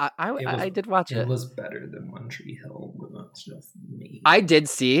watched. I did watch it. It was better than One Tree Hill, but that's just me. I did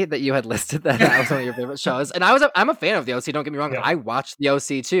see that you had listed that was one of your favorite shows, and I'm a fan of the OC. Don't get me wrong. Yeah. I watched the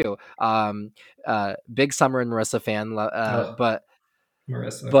OC too. Big Summer and Marissa fan, but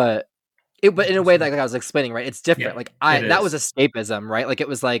Marissa, but in a way that, like I was explaining, right? It's different. Like that was escapism, right? Like it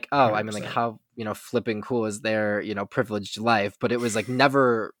was like, oh, 100%. I mean, like how flipping cool is their privileged life, but it was like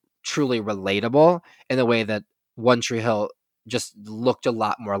never truly relatable in the way that One Tree Hill just looked a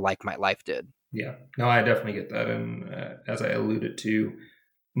lot more like my life did. Yeah, no, I definitely get that, and as I alluded to,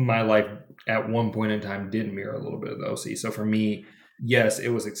 my life at one point in time did mirror a little bit of the OC. So for me, yes, it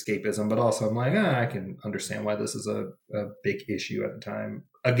was escapism, but also I'm like, I can understand why this is a big issue at the time.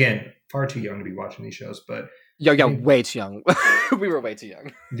 Again, far too young to be watching these shows, but way too young. We were way too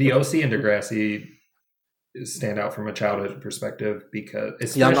young. The OC and Degrassi stand out from a childhood perspective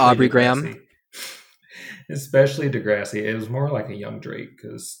because young Aubrey Graham, especially Degrassi, it was more like a young Drake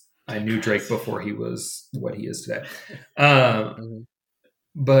because I knew Drake before he was what he is today.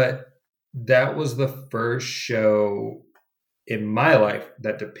 But that was the first show in my life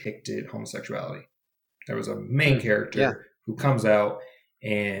that depicted homosexuality. There was a main character who comes out,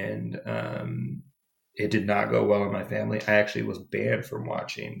 and it did not go well in my family. I actually was banned from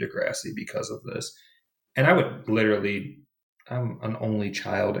watching Degrassi because of this. And I would literally, I'm an only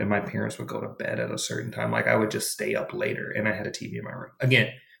child, and my parents would go to bed at a certain time. Like I would just stay up later, and I had a TV in my room.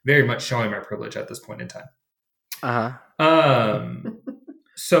 Again, very much showing my privilege at this point in time.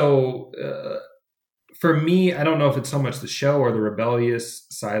 So for me, I don't know if it's so much the show or the rebellious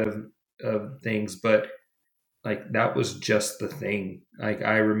side of things, but like that was just the thing. Like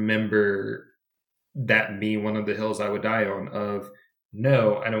I remember that being one of the hills I would die on of,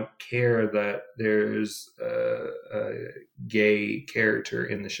 no, I don't care that there's a gay character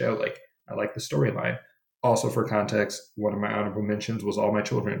in the show. Like I like the storyline. Also for context, one of my honorable mentions was All My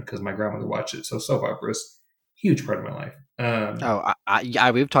Children because my grandmother watched it. So soap operas, huge part of my life.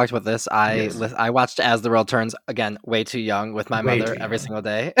 We've talked about this. I watched As the World Turns, again, way too young with my mother every single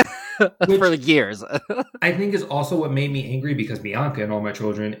day for years. I think is also what made me angry because Bianca in All My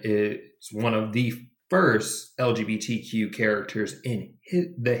Children is one of the first LGBTQ characters in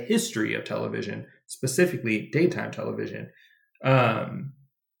the history of television, specifically daytime television.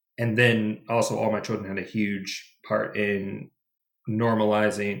 And then also All My Children had a huge part in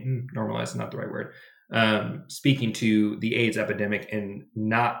normalizing, not the right word, speaking to the AIDS epidemic and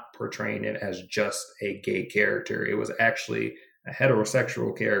not portraying it as just a gay character. It was actually a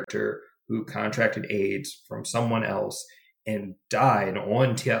heterosexual character who contracted AIDS from someone else and died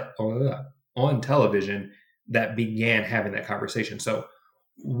on television that began having that conversation. So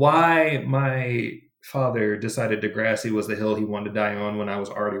why my father decided Degrassi was the hill he wanted to die on when I was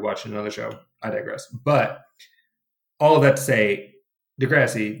already watching another show, I digress. But all of that to say,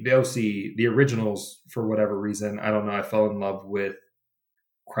 Degrassi, the OC, the originals, for whatever reason, I don't know, I fell in love with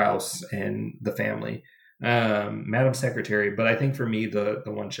Krause and the family. Madam Secretary, but I think for me, the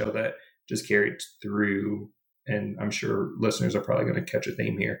one show that just carried through, and I'm sure listeners are probably going to catch a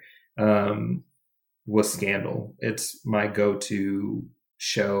theme here, was Scandal. It's my go-to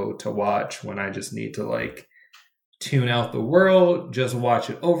show to watch when I just need to like tune out the world, just watch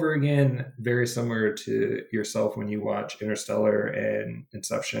it over again. Very similar to yourself when you watch Interstellar and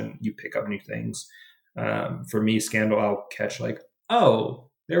Inception, you pick up new things. For me, Scandal, I'll catch like, oh,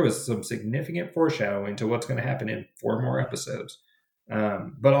 there was some significant foreshadowing to what's going to happen in 4 more episodes.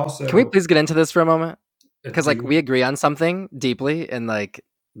 But also, can we please get into this for a moment? Because like we agree on something deeply, and like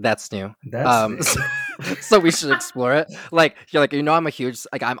that's new. That's so we should explore it. Like you're like, I'm a huge,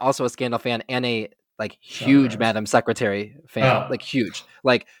 like I'm also a Scandal fan and a like huge Madam Secretary fan, like huge.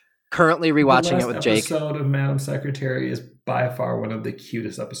 Like currently rewatching it with Jake. The episode of Madam Secretary is by far one of the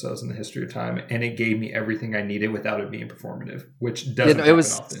cutest episodes in the history of time, and it gave me everything I needed without it being performative, which doesn't happen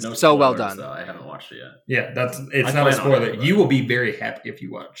often. No so well done. Though. I haven't watched it yet. Yeah, it's not a spoiler. You will be very happy if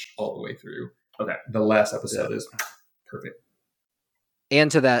you watch all the way through. Okay, the last episode is perfect.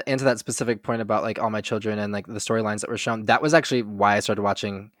 And to that specific point about like All My Children and like the storylines that were shown, that was actually why I started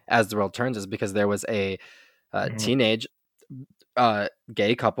watching As the World Turns, is because there was a teenage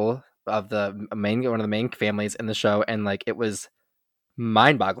gay couple of one of the main families in the show, and like it was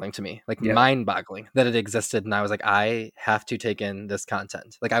mind-boggling to me, mind-boggling that it existed, and I was like, I have to take in this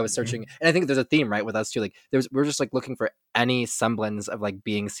content. Like I was searching, and I think there's a theme right with us too. Like we're just like looking for any semblance of like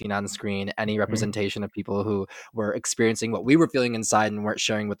being seen on screen, any representation of people who were experiencing what we were feeling inside and weren't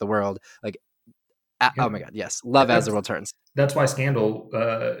sharing with the world. Like, oh my god, yes, love As the World Turns. That's why Scandal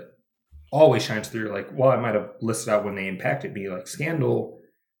always shines through. Like, while I might have listed out when they impacted me, like Scandal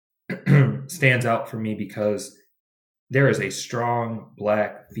stands out for me because there is a strong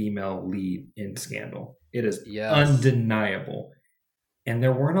Black female lead in Scandal. It is undeniable. And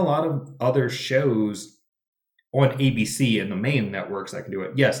there weren't a lot of other shows on ABC and the main networks that can do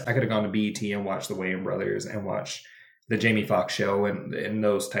it. Yes, I could have gone to BET and watched the Wayans Brothers and watched the Jamie Foxx show and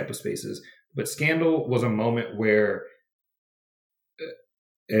those type of spaces. But Scandal was a moment where,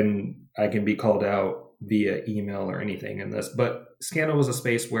 and I can be called out via email or anything in this, but Scandal was a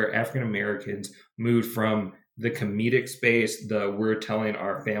space where African Americans moved from the comedic space, we're telling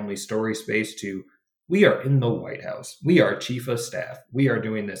our family story space, to we are in the White House. We are chief of staff. We are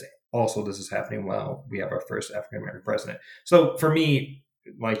doing this. Also, this is happening while we have our first African American president. So for me,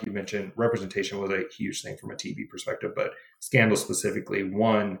 like you mentioned, representation was a huge thing from a TV perspective, but Scandal specifically,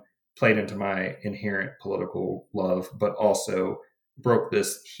 one, played into my inherent political love, but also broke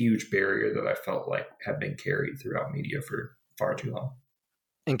this huge barrier that I felt like had been carried throughout media for far too long.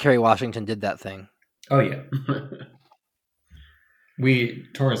 And Kerry Washington did that thing. Oh, yeah.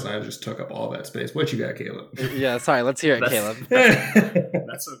 Torrance and I just took up all that space. What you got, Caleb? Yeah, sorry. Let's hear it, Caleb.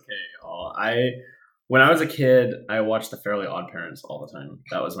 That's okay. When I was a kid, I watched The Fairly Odd Parents all the time.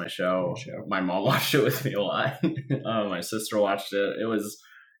 That was my show. My mom watched it with me a lot. My sister watched it. It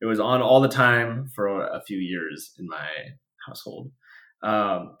was on all the time for a few years in my household.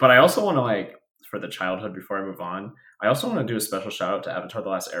 But I also want to, for the childhood, before I move on, I also want to do a special shout out to Avatar: The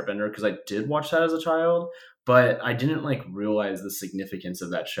Last Airbender, because I did watch that as a child, but I didn't realize the significance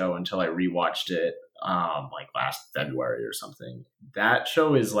of that show until I rewatched it last February or something. That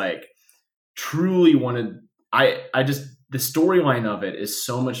show is truly the storyline of it is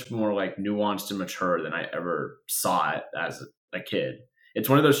so much more nuanced and mature than I ever saw it as a kid. It's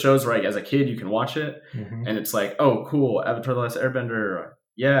one of those shows where as a kid you can watch it and it's oh cool, Avatar: The Last Airbender,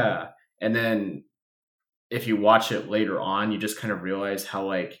 yeah. And then if you watch it later on, you just kind of realize how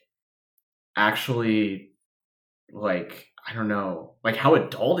actually I don't know, how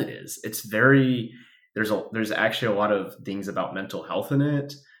adult it is. It's very, there's actually a lot of things about mental health in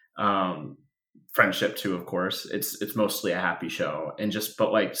it. Friendship too, of course. It's mostly a happy show, and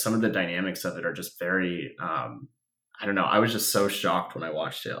but some of the dynamics of it are just very I don't know. I was just so shocked when I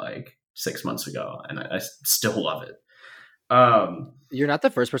watched it 6 months ago, and I still love it. You're not the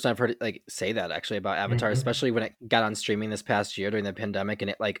first person I've heard say that actually about Avatar, especially when it got on streaming this past year during the pandemic, and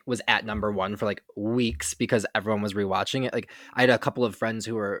it was at #1 for weeks because everyone was rewatching it. I had a couple of friends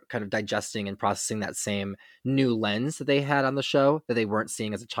who were kind of digesting and processing that same new lens that they had on the show that they weren't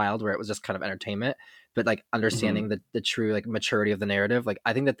seeing as a child, where it was just kind of entertainment, but understanding the true maturity of the narrative.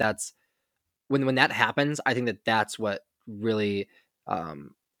 I think that's when that happens. I think that's what really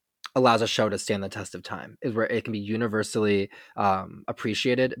allows a show to stand the test of time, is where it can be universally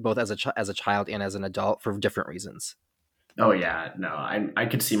appreciated both as a child and as an adult for different reasons. Oh yeah, no, I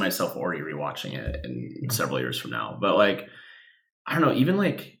could see myself already rewatching it in several years from now. But I don't know, even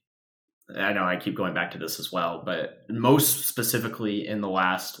I know I keep going back to this as well, but most specifically in the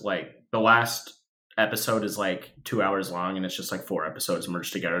last episode is 2 hours long, and it's just 4 episodes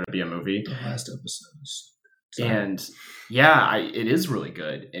merged together to be a movie. The last episodes. And yeah, it is really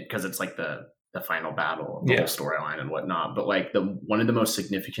good because it's the final battle of the whole storyline and whatnot. But one of the most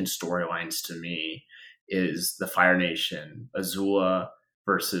significant storylines to me is the Fire Nation, Azula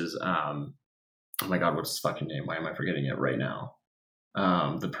versus oh my god, what's his fucking name? Why am I forgetting it right now?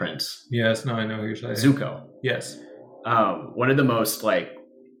 The prince. Yes, no, I know who you're saying. Zuko. Yes. One of the most like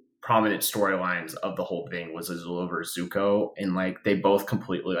prominent storylines of the whole thing was Azula versus Zuko, and like they both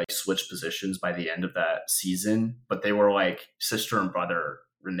completely like switched positions by the end of that season, but they were like sister and brother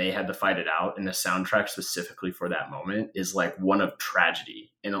when they had to fight it out. And the soundtrack specifically for that moment is like one of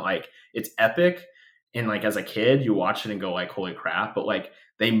tragedy, and like it's epic. And like as a kid, you watch it and go like, holy crap! But like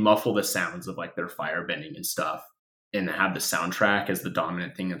they muffle the sounds of like their fire bending and stuff, and have the soundtrack as the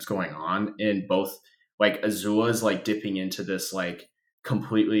dominant thing that's going on. And both like Azula is like dipping into this like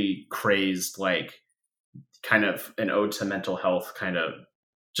completely crazed, like kind of an ode to mental health, kind of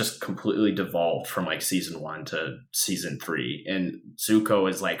just completely devolved from like season 1 to season 3. And Zuko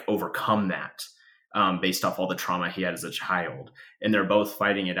is like overcome that based off all the trauma he had as a child. And they're both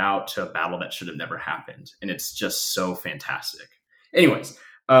fighting it out to a battle that should have never happened. And it's just so fantastic. Anyways,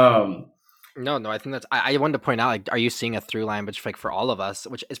 No, I think that's. I wanted to point out, like, are you seeing a through line, which like for all of us,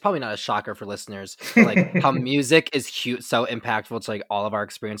 which is probably not a shocker for listeners, but, like how music is huge, so impactful to like all of our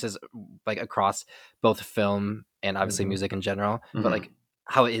experiences, like across both film and obviously music in general, but like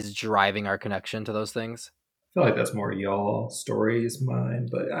how it is driving our connection to those things. I feel like that's more y'all stories, mine,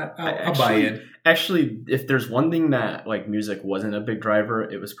 but I'll buy in. Actually, if there's one thing that like music wasn't a big driver,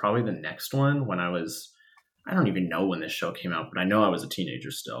 it was probably the next one when I don't even know when this show came out, but I know I was a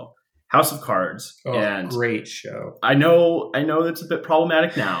teenager still. House of Cards. Oh, and great show. I know it's a bit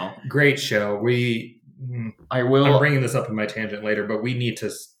problematic now. Great show. I'm bringing this up in my tangent later, but we need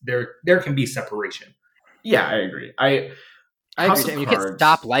to. There can be separation. Yeah, I agree. I agree. You can't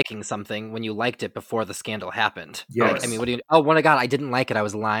stop liking something when you liked it before the scandal happened. Yes. Like, I mean, what do you? Oh, my God, I didn't like it. I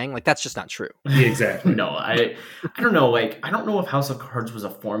was lying. Like that's just not true. Yeah, exactly. No, I don't know. Like I don't know if House of Cards was a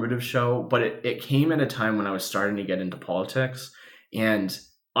formative show, but it came at a time when I was starting to get into politics. And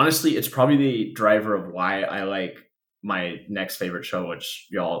honestly, it's probably the driver of why I like my next favorite show, which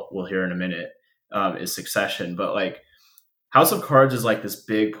y'all will hear in a minute, is Succession. But like House of Cards is like this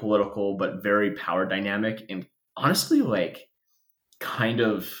big political but very power dynamic, and honestly, like kind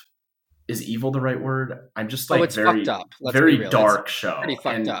of, is evil the right word? I'm just like it's very fucked up. very dark show. Pretty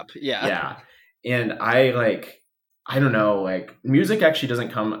fucked up. Yeah. Yeah. And I don't know, like music actually doesn't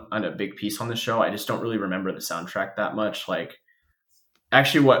come on a big piece on the show. I just don't really remember the soundtrack that much. Like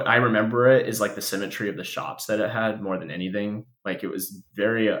actually what I remember it is like the symmetry of the shots that it had more than anything. Like it was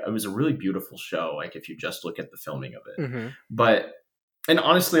a really beautiful show. Like if you just look at the filming of it, but, and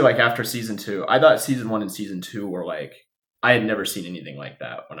honestly, like after season 2, I thought season 1 and season 2 were like, I had never seen anything like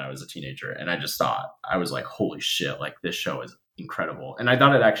that when I was a teenager. And I just thought, I was like, holy shit, like this show is incredible. And I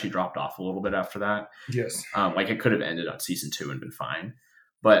thought it actually dropped off a little bit after that. Yes. Like it could have ended on season 2 and been fine.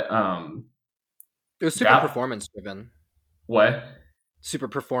 But it was super performance driven. What? Super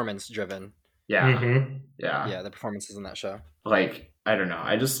performance driven. Yeah. Yeah, the performances in that show. Like, I don't know.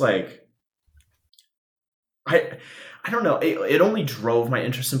 I just like, I don't know. It only drove my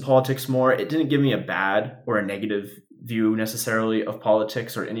interest in politics more. It didn't give me a bad or a negative view necessarily of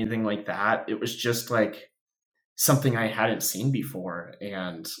politics or anything like that. It was just like something I hadn't seen before.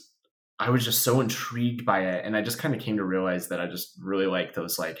 And I was just so intrigued by it. And I just kind of came to realize that I just really like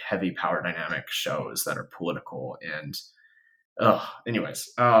those like heavy power dynamic shows that are political. And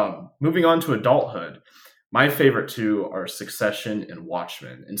anyways, moving on to adulthood. My favorite two are Succession and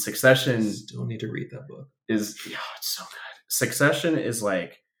Watchmen. And Succession, still need to read that book. It's so good. Succession is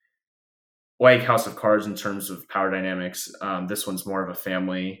like House of Cards in terms of power dynamics. This one's more of a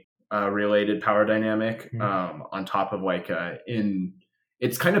family related power dynamic. On top of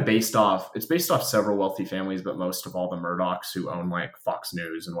it's kind of based off several wealthy families, but most of all the Murdochs who own like Fox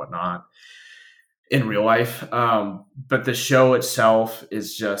News and whatnot in real life. But the show itself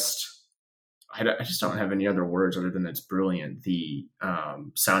is just, I just don't have any other words other than it's brilliant. The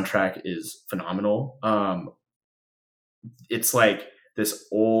soundtrack is phenomenal. It's like this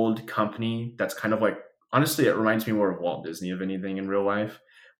old company that's kind of like, honestly, it reminds me more of Walt Disney of anything in real life.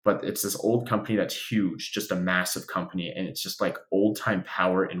 But it's this old company that's huge, just a massive company. And it's just like old time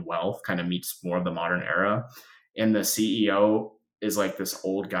power and wealth kind of meets more of the modern era. And the CEO is like this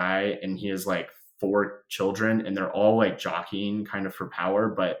old guy, and he has like 4 children, and they're all like jockeying kind of for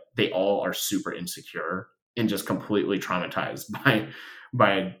power, but they all are super insecure and just completely traumatized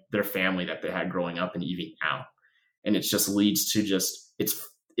by their family that they had growing up and even now. And it just leads to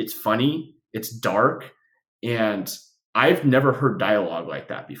it's funny, it's dark, and I've never heard dialogue like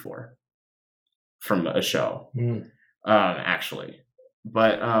that before from a show, actually.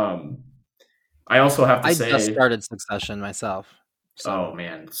 But I also have to say, I just started Succession myself. So, Oh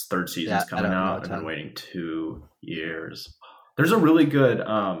man, this third season's yeah, I coming don't know a out. I've been ton. waiting 2 years. There's a really good,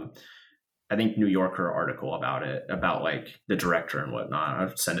 I think New Yorker article about it, about like the director and whatnot.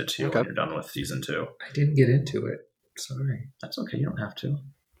 I'll send it to you Okay. when you're done with season 2. I didn't get into it. Sorry. That's okay. You don't have to.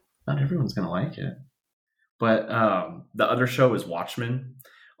 Not everyone's gonna like it. But the other show is Watchmen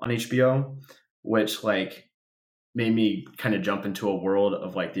on HBO, which like made me kind of jump into a world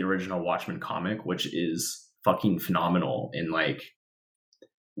of like the original Watchmen comic, which is fucking phenomenal and like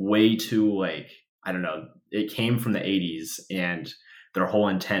way too like, I don't know, it came from the 80s and their whole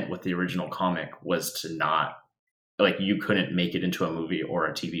intent with the original comic was to not like, you couldn't make it into a movie or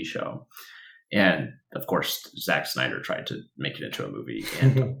a TV show. And of course, Zack Snyder tried to make it into a movie.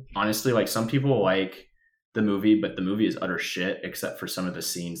 And honestly, like some people like the movie, but the movie is utter shit except for some of the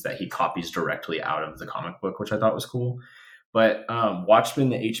scenes that he copies directly out of the comic book, which I thought was cool. But Watchmen,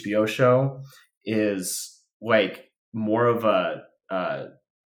 the HBO show, is like more of a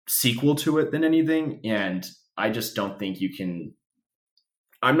sequel to it than anything. And I just don't think you can.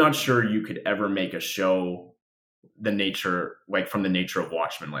 I'm not sure you could ever make a show the nature, like from the nature of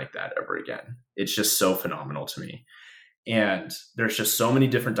Watchmen like that ever again. It's just so phenomenal to me. And there's just so many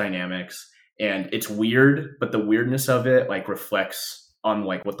different dynamics. And it's weird, but the weirdness of it like reflects on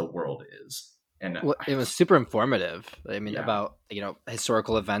like what the world is. And well, it was super informative. I mean, Yeah. about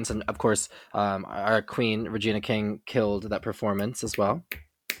historical events, and of course, our queen Regina King killed that performance as well,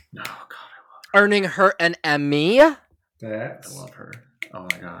 oh god, earning her an Emmy. I love her. Oh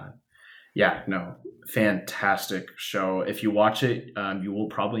my god. Yeah, no, fantastic show. If you watch it, you will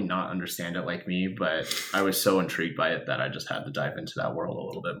probably not understand it like me, but I was so intrigued by it that I just had to dive into that world a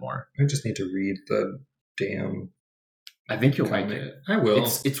little bit more. I just need to read the damn. I think you'll comic. like it. I will.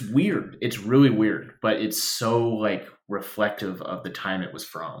 It's weird. It's really weird, but it's so like reflective of the time it was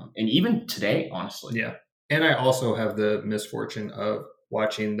from, and even today, honestly. Yeah, and I also have the misfortune of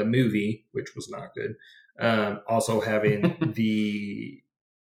watching the movie, which was not good. Also having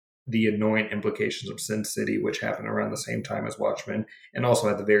the annoying implications of Sin City, which happened around the same time as Watchmen, and also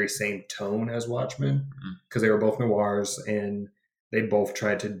had the very same tone as Watchmen, because they were both noirs, and they both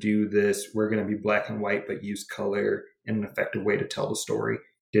tried to do this, we're going to be black and white, but use color in an effective way to tell the story.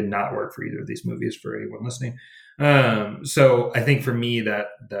 Did not work for either of these movies for anyone listening. So I think for me,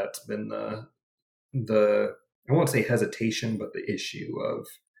 that's been the I won't say hesitation, but the issue of,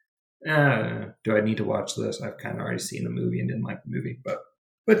 do I need to watch this? I've kind of already seen the movie and didn't like the movie, but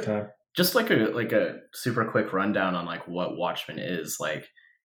good time. Just like a super quick rundown on like what Watchmen is. Like,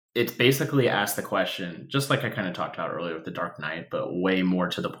 it's basically asked the question, just like I kind of talked about earlier with The Dark Knight, but way more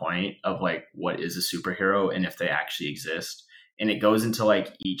to the point of like, what is a superhero and if they actually exist. And it goes into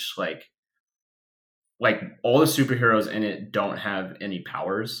like each like all the superheroes in it don't have any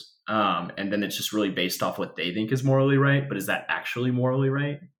powers. And then it's just really based off what they think is morally right. But is that actually morally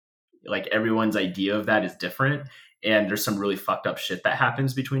right? Like everyone's idea of that is different. And there's some really fucked up shit that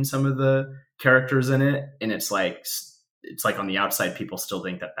happens between some of the characters in it. And it's like on the outside, people still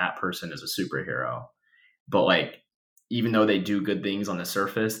think that that person is a superhero. But like, even though they do good things on the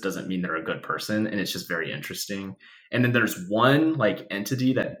surface, doesn't mean they're a good person. And it's just very interesting. And then there's one like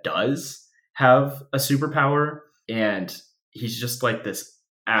entity that does have a superpower. And he's just like this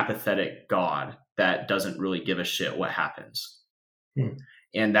apathetic god that doesn't really give a shit what happens.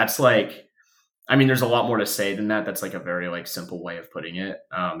 And that's like, I mean, there's a lot more to say than that. That's like a very like simple way of putting it.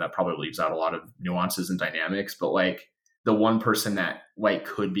 That probably leaves out a lot of nuances and dynamics, but like the one person that like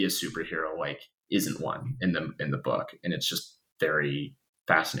could be a superhero, like isn't one in the book. And it's just very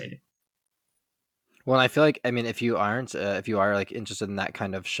fascinating. Well, I feel like, I mean, if you are like interested in that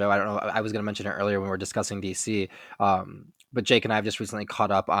kind of show, I don't know, I was going to mention it earlier when we were discussing DC, but Jake and I have just recently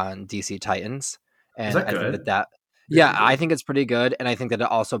caught up on DC Titans. And Is that I good? think that yeah, I think it's pretty good. And I think that it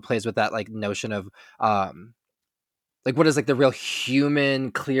also plays with that like notion of like what is like the real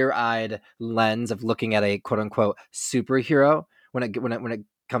human, clear-eyed lens of looking at a quote unquote superhero when it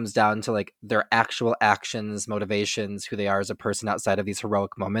comes down to like their actual actions, motivations, who they are as a person outside of these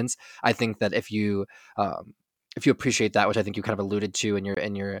heroic moments. I think that if you appreciate that, which I think you kind of alluded to in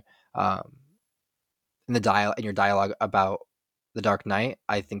your dialogue about The Dark Knight,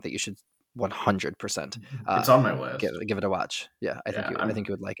 I think that you should 100%. It's on my list. Give it a watch. Yeah, I think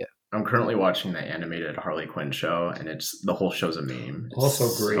you would like it. I'm currently watching the animated Harley Quinn show, and the whole show's a meme. It's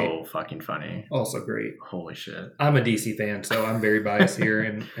also great. So fucking funny. Also great. Holy shit. I'm a DC fan, so I'm very biased here,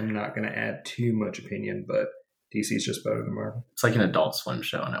 and I'm not going to add too much opinion, but DC's just better than Marvel. It's like an Adult Swim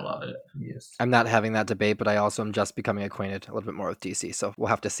show, and I love it. Yes. I'm not having that debate, but I also am just becoming acquainted a little bit more with DC, so we'll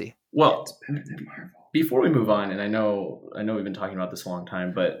have to see. Well, It's better than Marvel. Before we move on, and I know we've been talking about this a long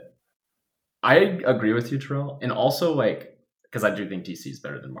time, but I agree with you, Terrell. And also, like, because I do think DC is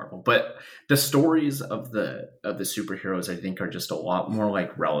better than Marvel. But the stories of the superheroes, I think, are just a lot more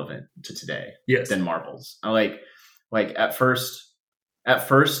like relevant to today than Marvel's. Like at first,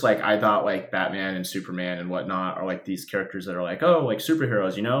 like I thought like Batman and Superman and whatnot are like these characters that are like, oh, like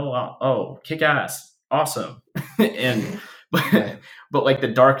superheroes, you know, oh, kick ass, awesome, and but like the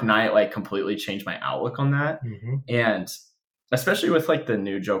Dark Knight like completely changed my outlook on that, and especially with like the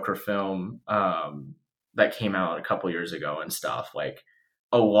new Joker film that came out a couple years ago and stuff, like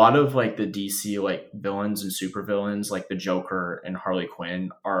a lot of like the DC like villains and supervillains like the Joker and Harley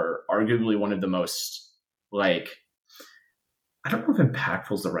Quinn are arguably one of the most like, I don't know if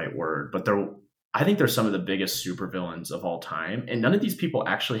impactful is the right word, but I think they're some of the biggest supervillains of all time. And none of these people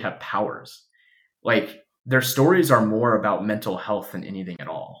actually have powers. Like their stories are more about mental health than anything at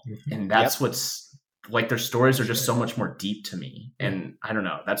all. And that's what's like, their stories are just so much more deep to me. And I don't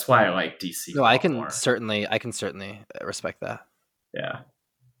know. That's why I like DC. No, I can certainly respect that. Yeah.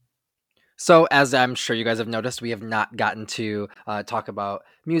 So as I'm sure you guys have noticed, we have not gotten to talk about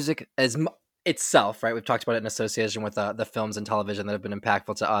music itself, right? We've talked about it in association with the films and television that have been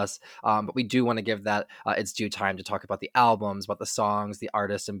impactful to us, but we do want to give that its due time to talk about the albums, about the songs, the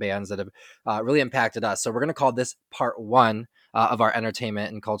artists and bands that have really impacted us. So we're going to call this part 1 of our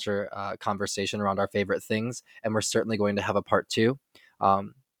entertainment and culture conversation around our favorite things, and we're certainly going to have a part 2,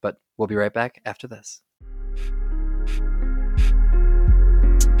 but we'll be right back after this.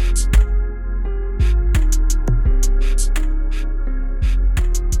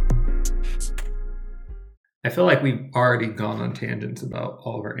 I feel like we've already gone on tangents about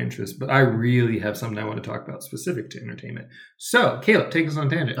all of our interests, but I really have something I want to talk about specific to entertainment. So, Caleb, take us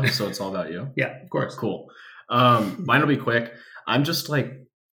on tangent. Oh, so it's all about you? Yeah, of course. Cool. Mine will be quick. I'm just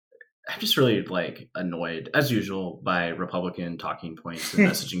really like annoyed as usual by Republican talking points and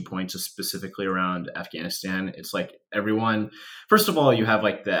messaging points, specifically around Afghanistan. It's like everyone, first of all, you have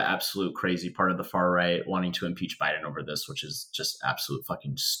like the absolute crazy part of the far right wanting to impeach Biden over this, which is just absolute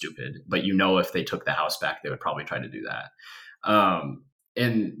fucking stupid. But you know, if they took the House back, they would probably try to do that.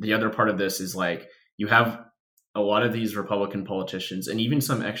 And the other part of this is like, you have a lot of these Republican politicians and even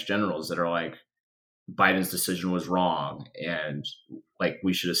some ex-generals that are like, Biden's decision was wrong and like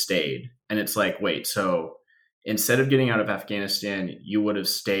we should have stayed. And it's like, wait, so instead of getting out of Afghanistan, you would have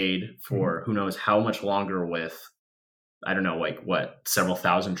stayed for who knows how much longer with, I don't know, like what, several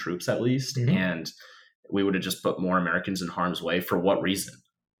thousand troops at least. And we would have just put more Americans in harm's way. For what reason?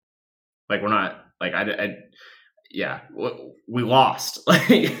 Like, we're not like, we lost.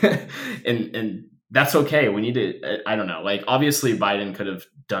 Like, and that's okay. We need to, I don't know, like obviously Biden could have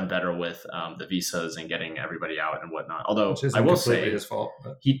done better with the visas and getting everybody out and whatnot. Although I will say his fault,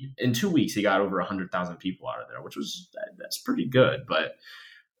 but in 2 weeks, he got over 100,000 people out of there, which was, that's pretty good. But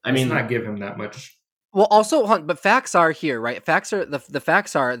I mean, not give him that much. Well, also, but facts are here, right? Facts are the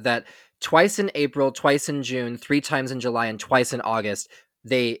facts are that twice in April, twice in June, 3 times in July, and twice in August,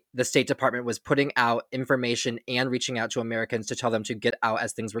 the State Department was putting out information and reaching out to Americans to tell them to get out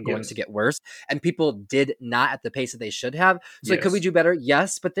as things were going to get worse. And people did not at the pace that they should have. So could we do better?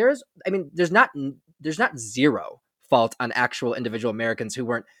 Yes. But there's not zero fault on actual individual Americans who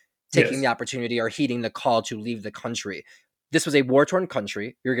weren't taking the opportunity or heeding the call to leave the country. This was a war-torn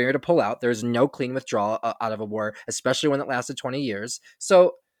country. You're going to pull out. There's no clean withdrawal out of a war, especially when it lasted 20 years.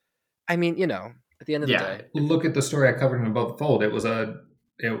 So, I mean, you know, at the end of the day. Look at the story I covered in Above the Fold. It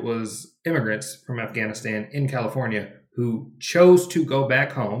was immigrants from Afghanistan in California who chose to go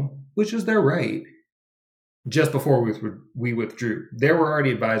back home, which is their right, just before we withdrew. There were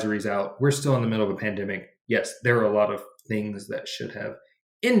already advisories out. We're still in the middle of a pandemic. Yes, there are a lot of things that should have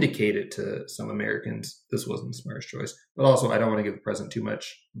indicated to some Americans this wasn't the smartest choice. But also, I don't want to give the president too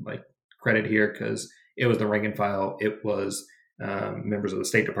much like credit here because it was the rank and file. It was members of the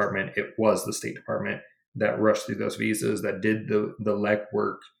State Department. It was the State Department that rushed through those visas, that did the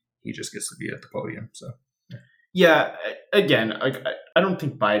legwork. He just gets to be at the podium. So, yeah, again, I don't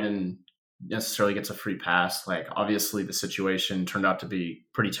think Biden necessarily gets a free pass. Like, obviously, the situation turned out to be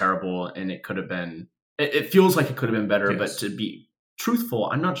pretty terrible, and it could have been. It feels like it could have been better, but to be truthful,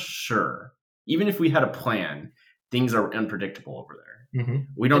 I'm not sure. Even if we had a plan, things are unpredictable over there.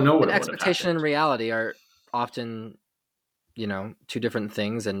 We don't know what it would have happened. Expectation and reality are often, you know, two different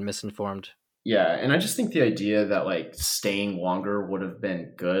things and misinformed. Yeah, and I just think the idea that like staying longer would have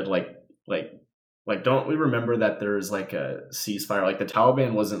been good. Like don't we remember that there's like a ceasefire? Like the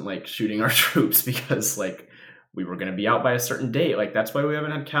Taliban wasn't like shooting our troops because like we were going to be out by a certain date. Like that's why we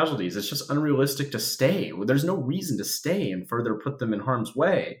haven't had casualties. It's just unrealistic to stay. There's no reason to stay and further put them in harm's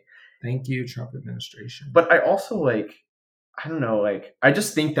way. Thank you, Trump administration. But I also like I don't know, like I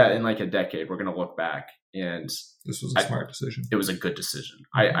just think that in like a decade we're gonna look back and this was a smart decision. It was a good decision.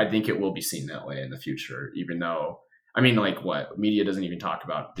 I think it will be seen that way in the future, even though I mean, like what media doesn't even talk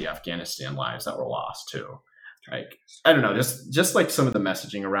about the Afghanistan lives that were lost too. Like I don't know, just like some of the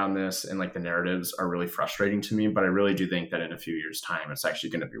messaging around this and like the narratives are really frustrating to me. But I really do think that in a few years' time, it's actually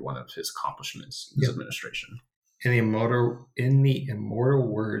going to be one of his accomplishments in his administration. In the immortal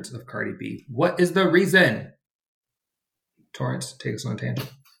words of Cardi B, what is the reason? Torrance, take us on a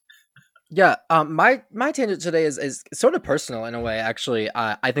tangent. Yeah, my tangent today is sort of personal in a way. Actually,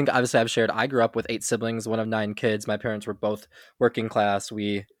 I think obviously I've shared. I grew up with 8 siblings, one of 9 kids. My parents were both working class.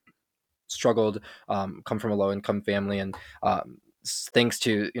 We struggled, come from a low income family, and thanks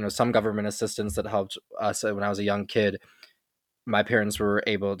to some government assistance that helped us when I was a young kid, my parents were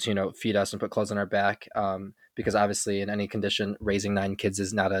able to feed us and put clothes on our back. Because obviously, in any condition, raising 9 kids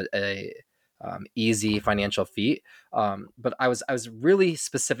is not a easy financial feat. But I was really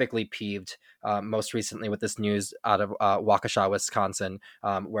specifically peeved most recently with this news out of Waukesha, Wisconsin,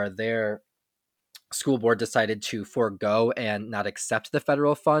 where their school board decided to forego and not accept the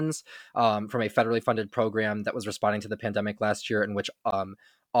federal funds from a federally funded program that was responding to the pandemic last year, in which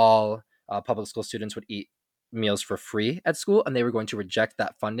all public school students would eat meals for free at school, and they were going to reject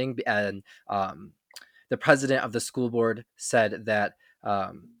that funding. And the president of the school board said that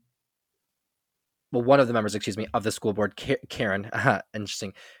one of the members, of the school board, Karen,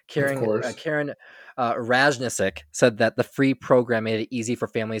 interesting, Karen Rajnicek, said that the free program made it easy for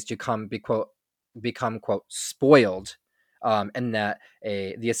families to become quote spoiled, and that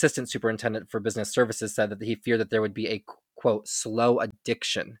the assistant superintendent for business services said that he feared that there would be a quote slow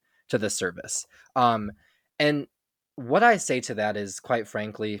addiction to the service. And what I say to that is, quite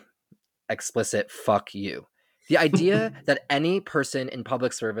frankly, explicit fuck you. The idea that any person in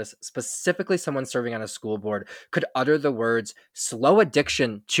public service, specifically someone serving on a school board, could utter the words slow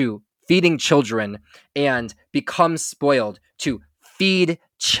addiction to feeding children and become spoiled to feed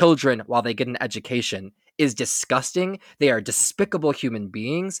children while they get an education is disgusting. They are despicable human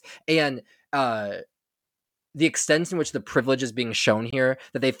beings. And the extent in which the privilege is being shown here,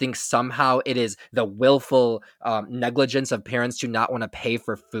 that they think somehow it is the willful negligence of parents to not want to pay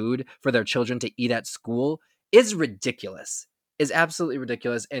for food for their children to eat at school, is ridiculous, is absolutely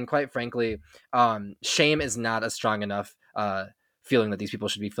ridiculous. And quite frankly, shame is not a strong enough feeling that these people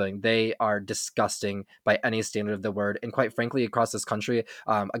should be feeling. They are disgusting by any standard of the word. And quite frankly, across this country,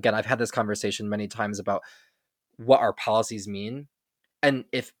 again, I've had this conversation many times about what our policies mean. And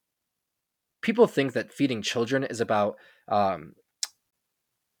if people think that feeding children is about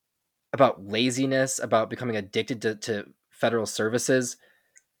laziness, about becoming addicted to federal services,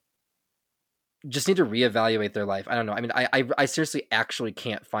 just need to reevaluate their life. I don't know. I mean, I seriously actually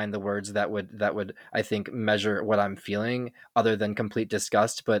can't find the words that would I think measure what I'm feeling other than complete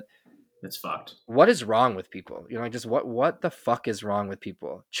disgust. But it's fucked. What is wrong with people? Just what the fuck is wrong with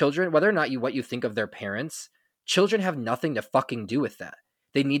people? Children, whether or not what you think of their parents, children have nothing to fucking do with that.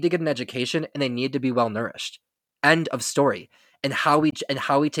 They need to get an education and they need to be well nourished. End of story. And how we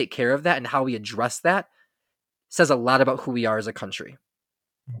take care of that and how we address that says a lot about who we are as a country.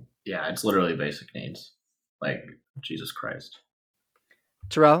 Yeah, it's literally basic needs. Like, Jesus Christ.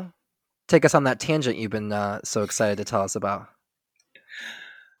 Terrell, take us on that tangent you've been so excited to tell us about.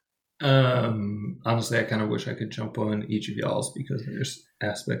 Honestly, I kind of wish I could jump on each of y'all's because there's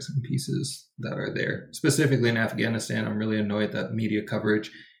aspects and pieces that are there. Specifically in Afghanistan, I'm really annoyed that media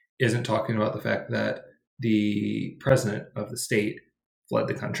coverage isn't talking about the fact that the president of the state fled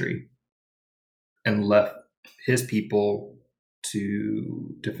the country and left his people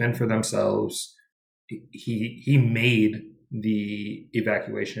to defend for themselves. He made the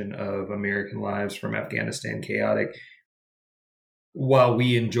evacuation of American lives from Afghanistan chaotic. While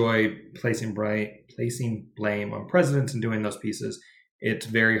we enjoy placing blame on presidents and doing those pieces, it's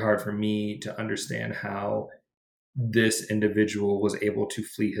very hard for me to understand how this individual was able to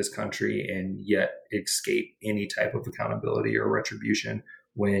flee his country and yet escape any type of accountability or retribution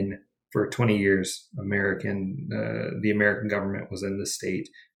when for 20 years, the American government was in the state,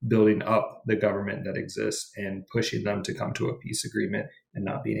 building up the government that exists and pushing them to come to a peace agreement and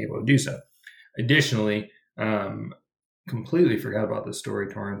not being able to do so. Additionally, completely forgot about this story,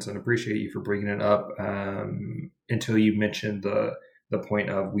 Torrance, and appreciate you for bringing it up until you mentioned the point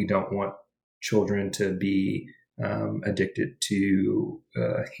of we don't want children to be addicted to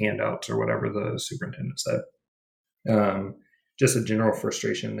handouts or whatever the superintendent said. Just a general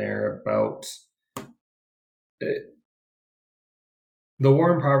frustration there about it. The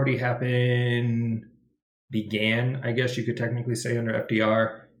war on poverty began, I guess you could technically say, under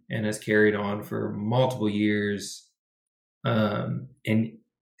FDR and has carried on for multiple years And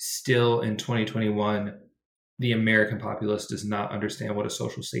still in 2021, the American populace does not understand what a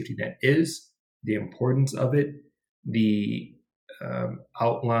social safety net is, the importance of it, the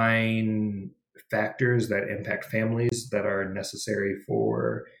outline factors that impact families that are necessary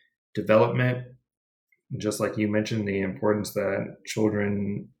for development. Just like you mentioned, the importance that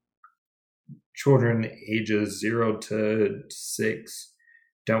children ages 0 to 6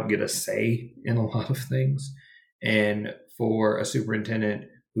 don't get a say in a lot of things. And for a superintendent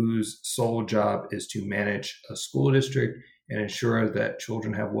whose sole job is to manage a school district and ensure that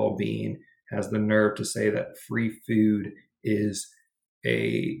children have well-being, has the nerve to say that free food is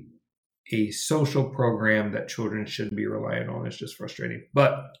a social program that children shouldn't be relying on. It's just frustrating.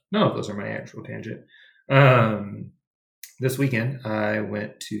 But none of those are my actual tangent. This weekend, I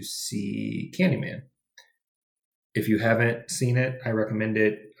went to see Candyman. If you haven't seen it, I recommend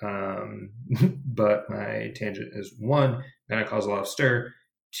it. But my tangent is 1, gonna cause a lot of stir.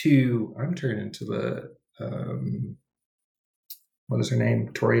 2, I'm turning into the what is her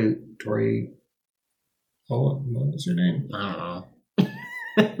name? Tori. Oh, what is her name? I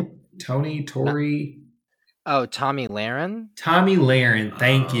don't know. Tori. Oh, Tommy Lahren. Tommy Lahren.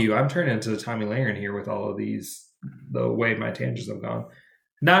 Thank you. I'm turning into Tommy Lahren here with all of these. The way my tangents have gone,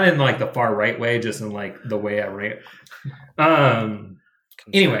 not in like the far right way, just in like the way I rant.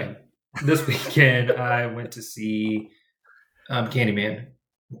 Anyway, this weekend I went to see Candyman.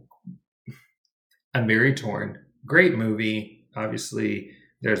 I'm very torn. Great movie. Obviously,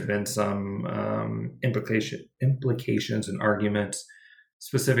 there's been some implications and arguments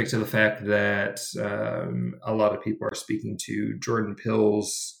specific to the fact that a lot of people are speaking to Jordan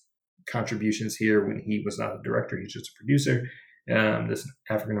Peele's contributions here when he was not a director, he's just a producer. This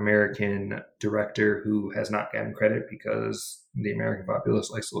African-American director who has not gotten credit because the American populace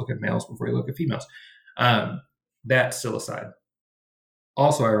likes to look at males before you look at females. That still aside.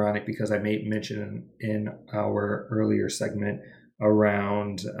 Also ironic because I made mention in our earlier segment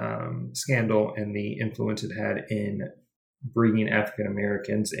around Scandal and the influence it had in bringing African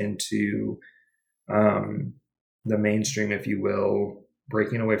Americans into the mainstream, if you will,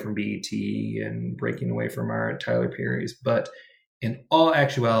 breaking away from BET and breaking away from our Tyler Perry's. But in all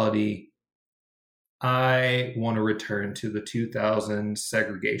actuality, I want to return to the 2000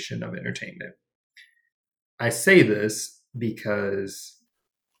 segregation of entertainment. I say this because...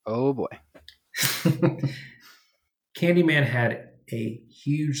 Oh boy. Candyman had a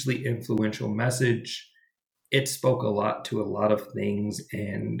hugely influential message. It spoke a lot to a lot of things,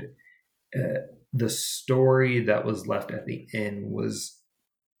 and the story that was left at the end was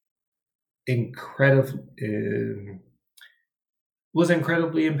incredibly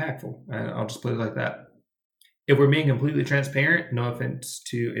impactful. I'll just put it like that. If we're being completely transparent, no offense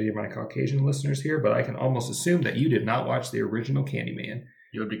to any of my Caucasian listeners here, but I can almost assume that you did not watch the original Candyman.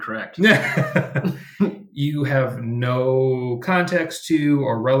 You would be correct. You have no context to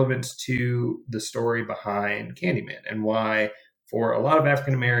or relevance to the story behind Candyman and why, for a lot of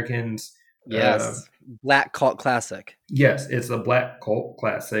African Americans, yes, Black cult classic. Yes, it's a Black cult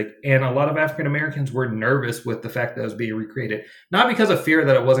classic. And a lot of African Americans were nervous with the fact that it was being recreated. Not because of fear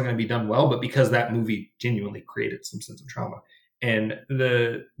that it wasn't going to be done well, but because that movie genuinely created some sense of trauma. And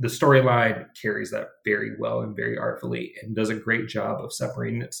the storyline carries that very well and very artfully and does a great job of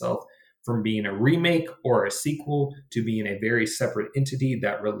separating itself from being a remake or a sequel to being a very separate entity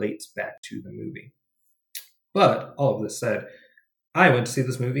that relates back to the movie. But all of this said, I went to see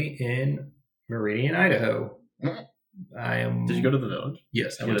this movie in Meridian, Idaho. Did you go to the Village?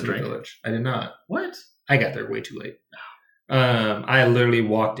 Yes, I went to the Village. I did not. What? I got there way too late. I literally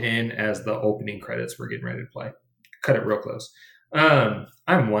walked in as the opening credits were getting ready to play. Cut it real close. I'm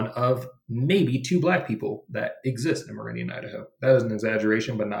one of maybe 2 Black people that exist in Meridian, Idaho. That is an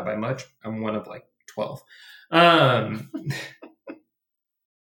exaggeration, but not by much. I'm one of like 12. I'm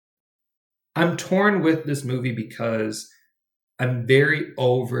torn with this movie because I'm very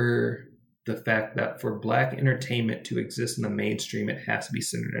over the fact that for Black entertainment to exist in the mainstream, it has to be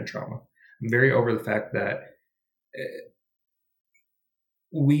centered in trauma. I'm very over the fact that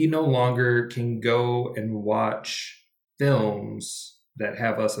we no longer can go and watch films that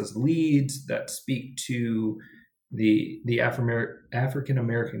have us as leads that speak to the African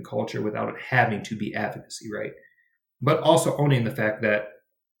American culture without it having to be advocacy, right? But also owning the fact that,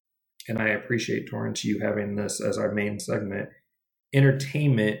 and I appreciate, Torrance, you having this as our main segment,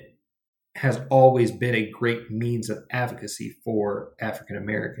 entertainment has always been a great means of advocacy for African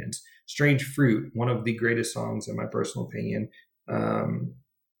Americans. Strange Fruit, one of the greatest songs in my personal opinion,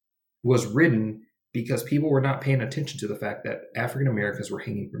 was written because people were not paying attention to the fact that African Americans were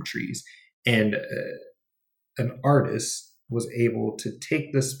hanging from trees. And an artist was able to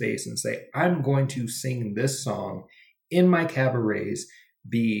take this space and say, I'm going to sing this song in my cabarets,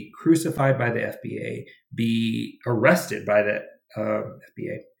 be crucified by the FBA, be arrested by the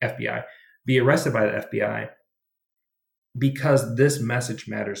FBI, be arrested by the FBI, because this message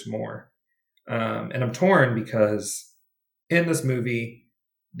matters more. And I'm torn because in this movie,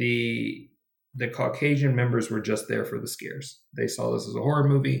 the Caucasian members were just there for the scares. They saw this as a horror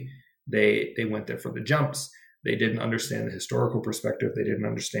movie. They went there for the jumps. They didn't understand the historical perspective. They didn't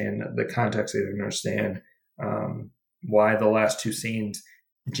understand the context. They didn't understand why the last two scenes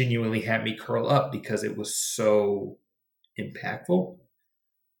genuinely had me curl up, because it was so impactful.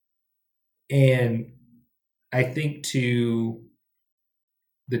 And I think to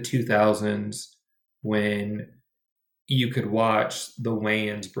the 2000s, when you could watch the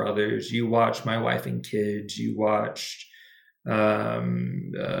Wayans brothers, you watched My Wife and Kids, you watched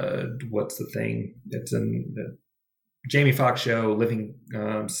what's the thing that's in the Jamie Foxx show, Living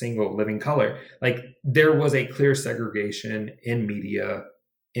Single, Living Color. Like, there was a clear segregation in media,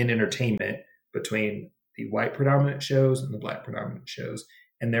 in entertainment, between the white predominant shows and the black predominant shows.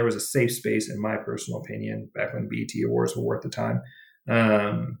 And there was a safe space, in my personal opinion, back when BET Awards were worth the time,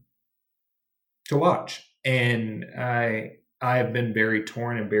 to watch. And I've been very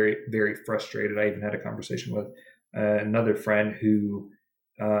torn and very, very frustrated. I even had a conversation with another friend who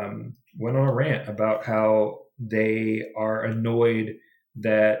went on a rant about how they are annoyed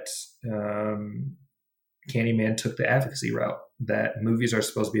that Candyman took the advocacy route, that movies are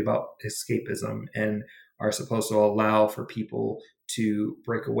supposed to be about escapism and are supposed to allow for people to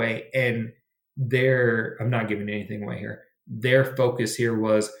break away. And I'm not giving anything away here. Their focus here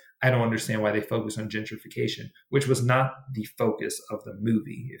was, I don't understand why they focus on gentrification, which was not the focus of the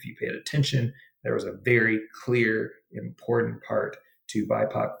movie. If you paid attention, there was a very clear, important part to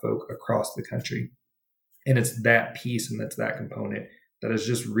BIPOC folk across the country. And it's that piece and that's that component that has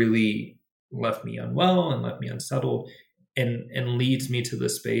just really left me unwell and left me unsettled, and leads me to the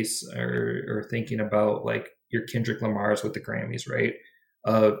space or thinking about like your Kendrick Lamars with the Grammys, right?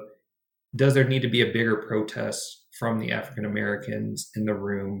 Does there need to be a bigger protest from the African Americans in the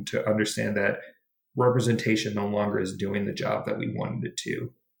room to understand that representation no longer is doing the job that we wanted it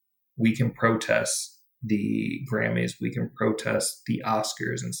to? We can protest the Grammys, we can protest the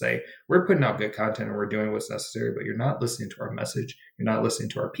Oscars and say, we're putting out good content and we're doing what's necessary, but you're not listening to our message. You're not listening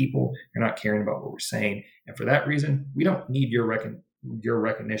to our people. You're not caring about what we're saying. And for that reason, we don't need your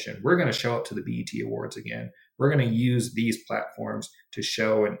recognition. We're going to show up to the BET Awards again. We're going to use these platforms to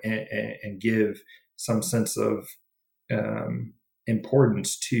show and give some sense of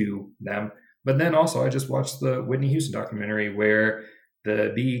importance to them. But then also, I just watched the Whitney Houston documentary where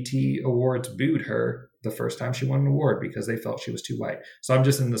the BET Awards booed her the first time she won an award because they felt she was too white. So I'm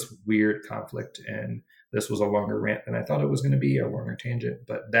just in this weird conflict, and this was a longer rant than I thought it was going to be, a longer tangent.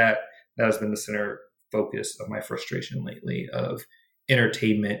 But that has been the center focus of my frustration lately, of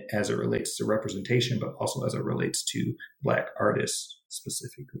entertainment as it relates to representation, but also as it relates to Black artists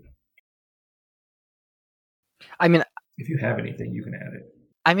specifically. I mean, if you have anything, you can add it.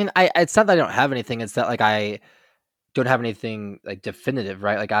 I mean, it's not that I don't have anything. It's that like I don't have anything like definitive,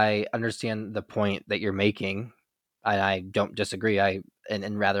 right? Like I understand the point that you're making, and I don't disagree.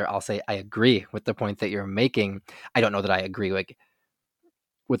 And rather I'll say I agree with the point that you're making. I don't know that I agree like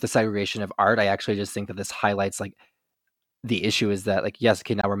with the segregation of art. I actually just think that this highlights like the issue is that like, yes,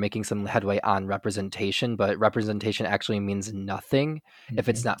 okay, now we're making some headway on representation, but representation actually means nothing if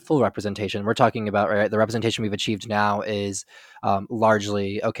it's not full representation. We're talking about, right, the representation we've achieved now is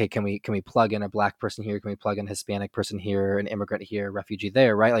largely, okay, can we plug in a Black person here? Can we plug in a Hispanic person here, an immigrant here, refugee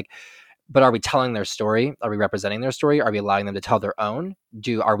there, right? Like, but are we telling their story? Are we representing their story? Are we allowing them to tell their own?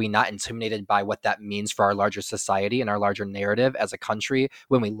 Are we not intimidated by what that means for our larger society and our larger narrative as a country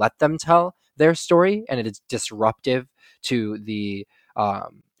when we let them tell their story and it is disruptive to the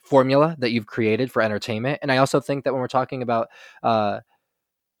formula that you've created for entertainment? And I also think that when we're talking about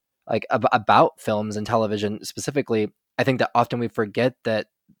about films and television specifically, I think that often we forget that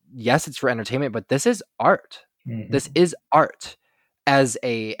yes, it's for entertainment, but this is art. Mm-hmm. This is art. As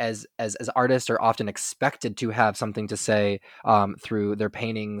artists are often expected to have something to say through their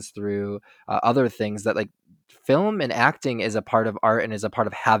paintings, through other things, that like film and acting is a part of art and is a part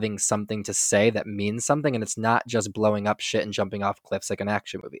of having something to say that means something. And it's not just blowing up shit and jumping off cliffs like an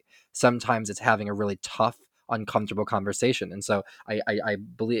action movie. Sometimes it's having a really tough, uncomfortable conversation. And so I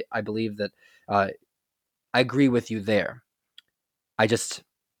believe that I agree with you there. I just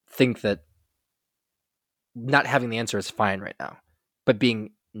think that not having the answer is fine right now. But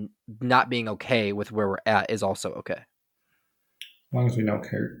not being okay with where we're at is also okay. As long as we don't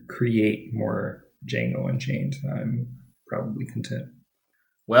create more Django Unchained, I'm probably content.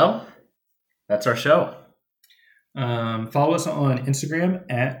 Well, that's our show. Follow us on Instagram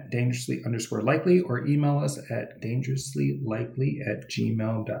at dangerously_likely or email us at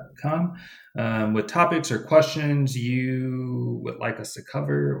dangerouslylikely@gmail.com with topics or questions you would like us to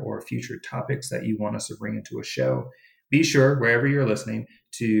cover or future topics that you want us to bring into a show. Be sure, wherever you're listening,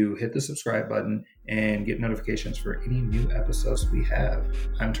 to hit the subscribe button and get notifications for any new episodes we have.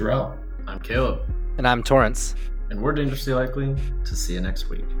 I'm Terrell. I'm Caleb. And I'm Torrance. And we're dangerously likely to see you next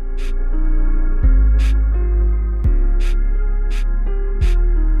week.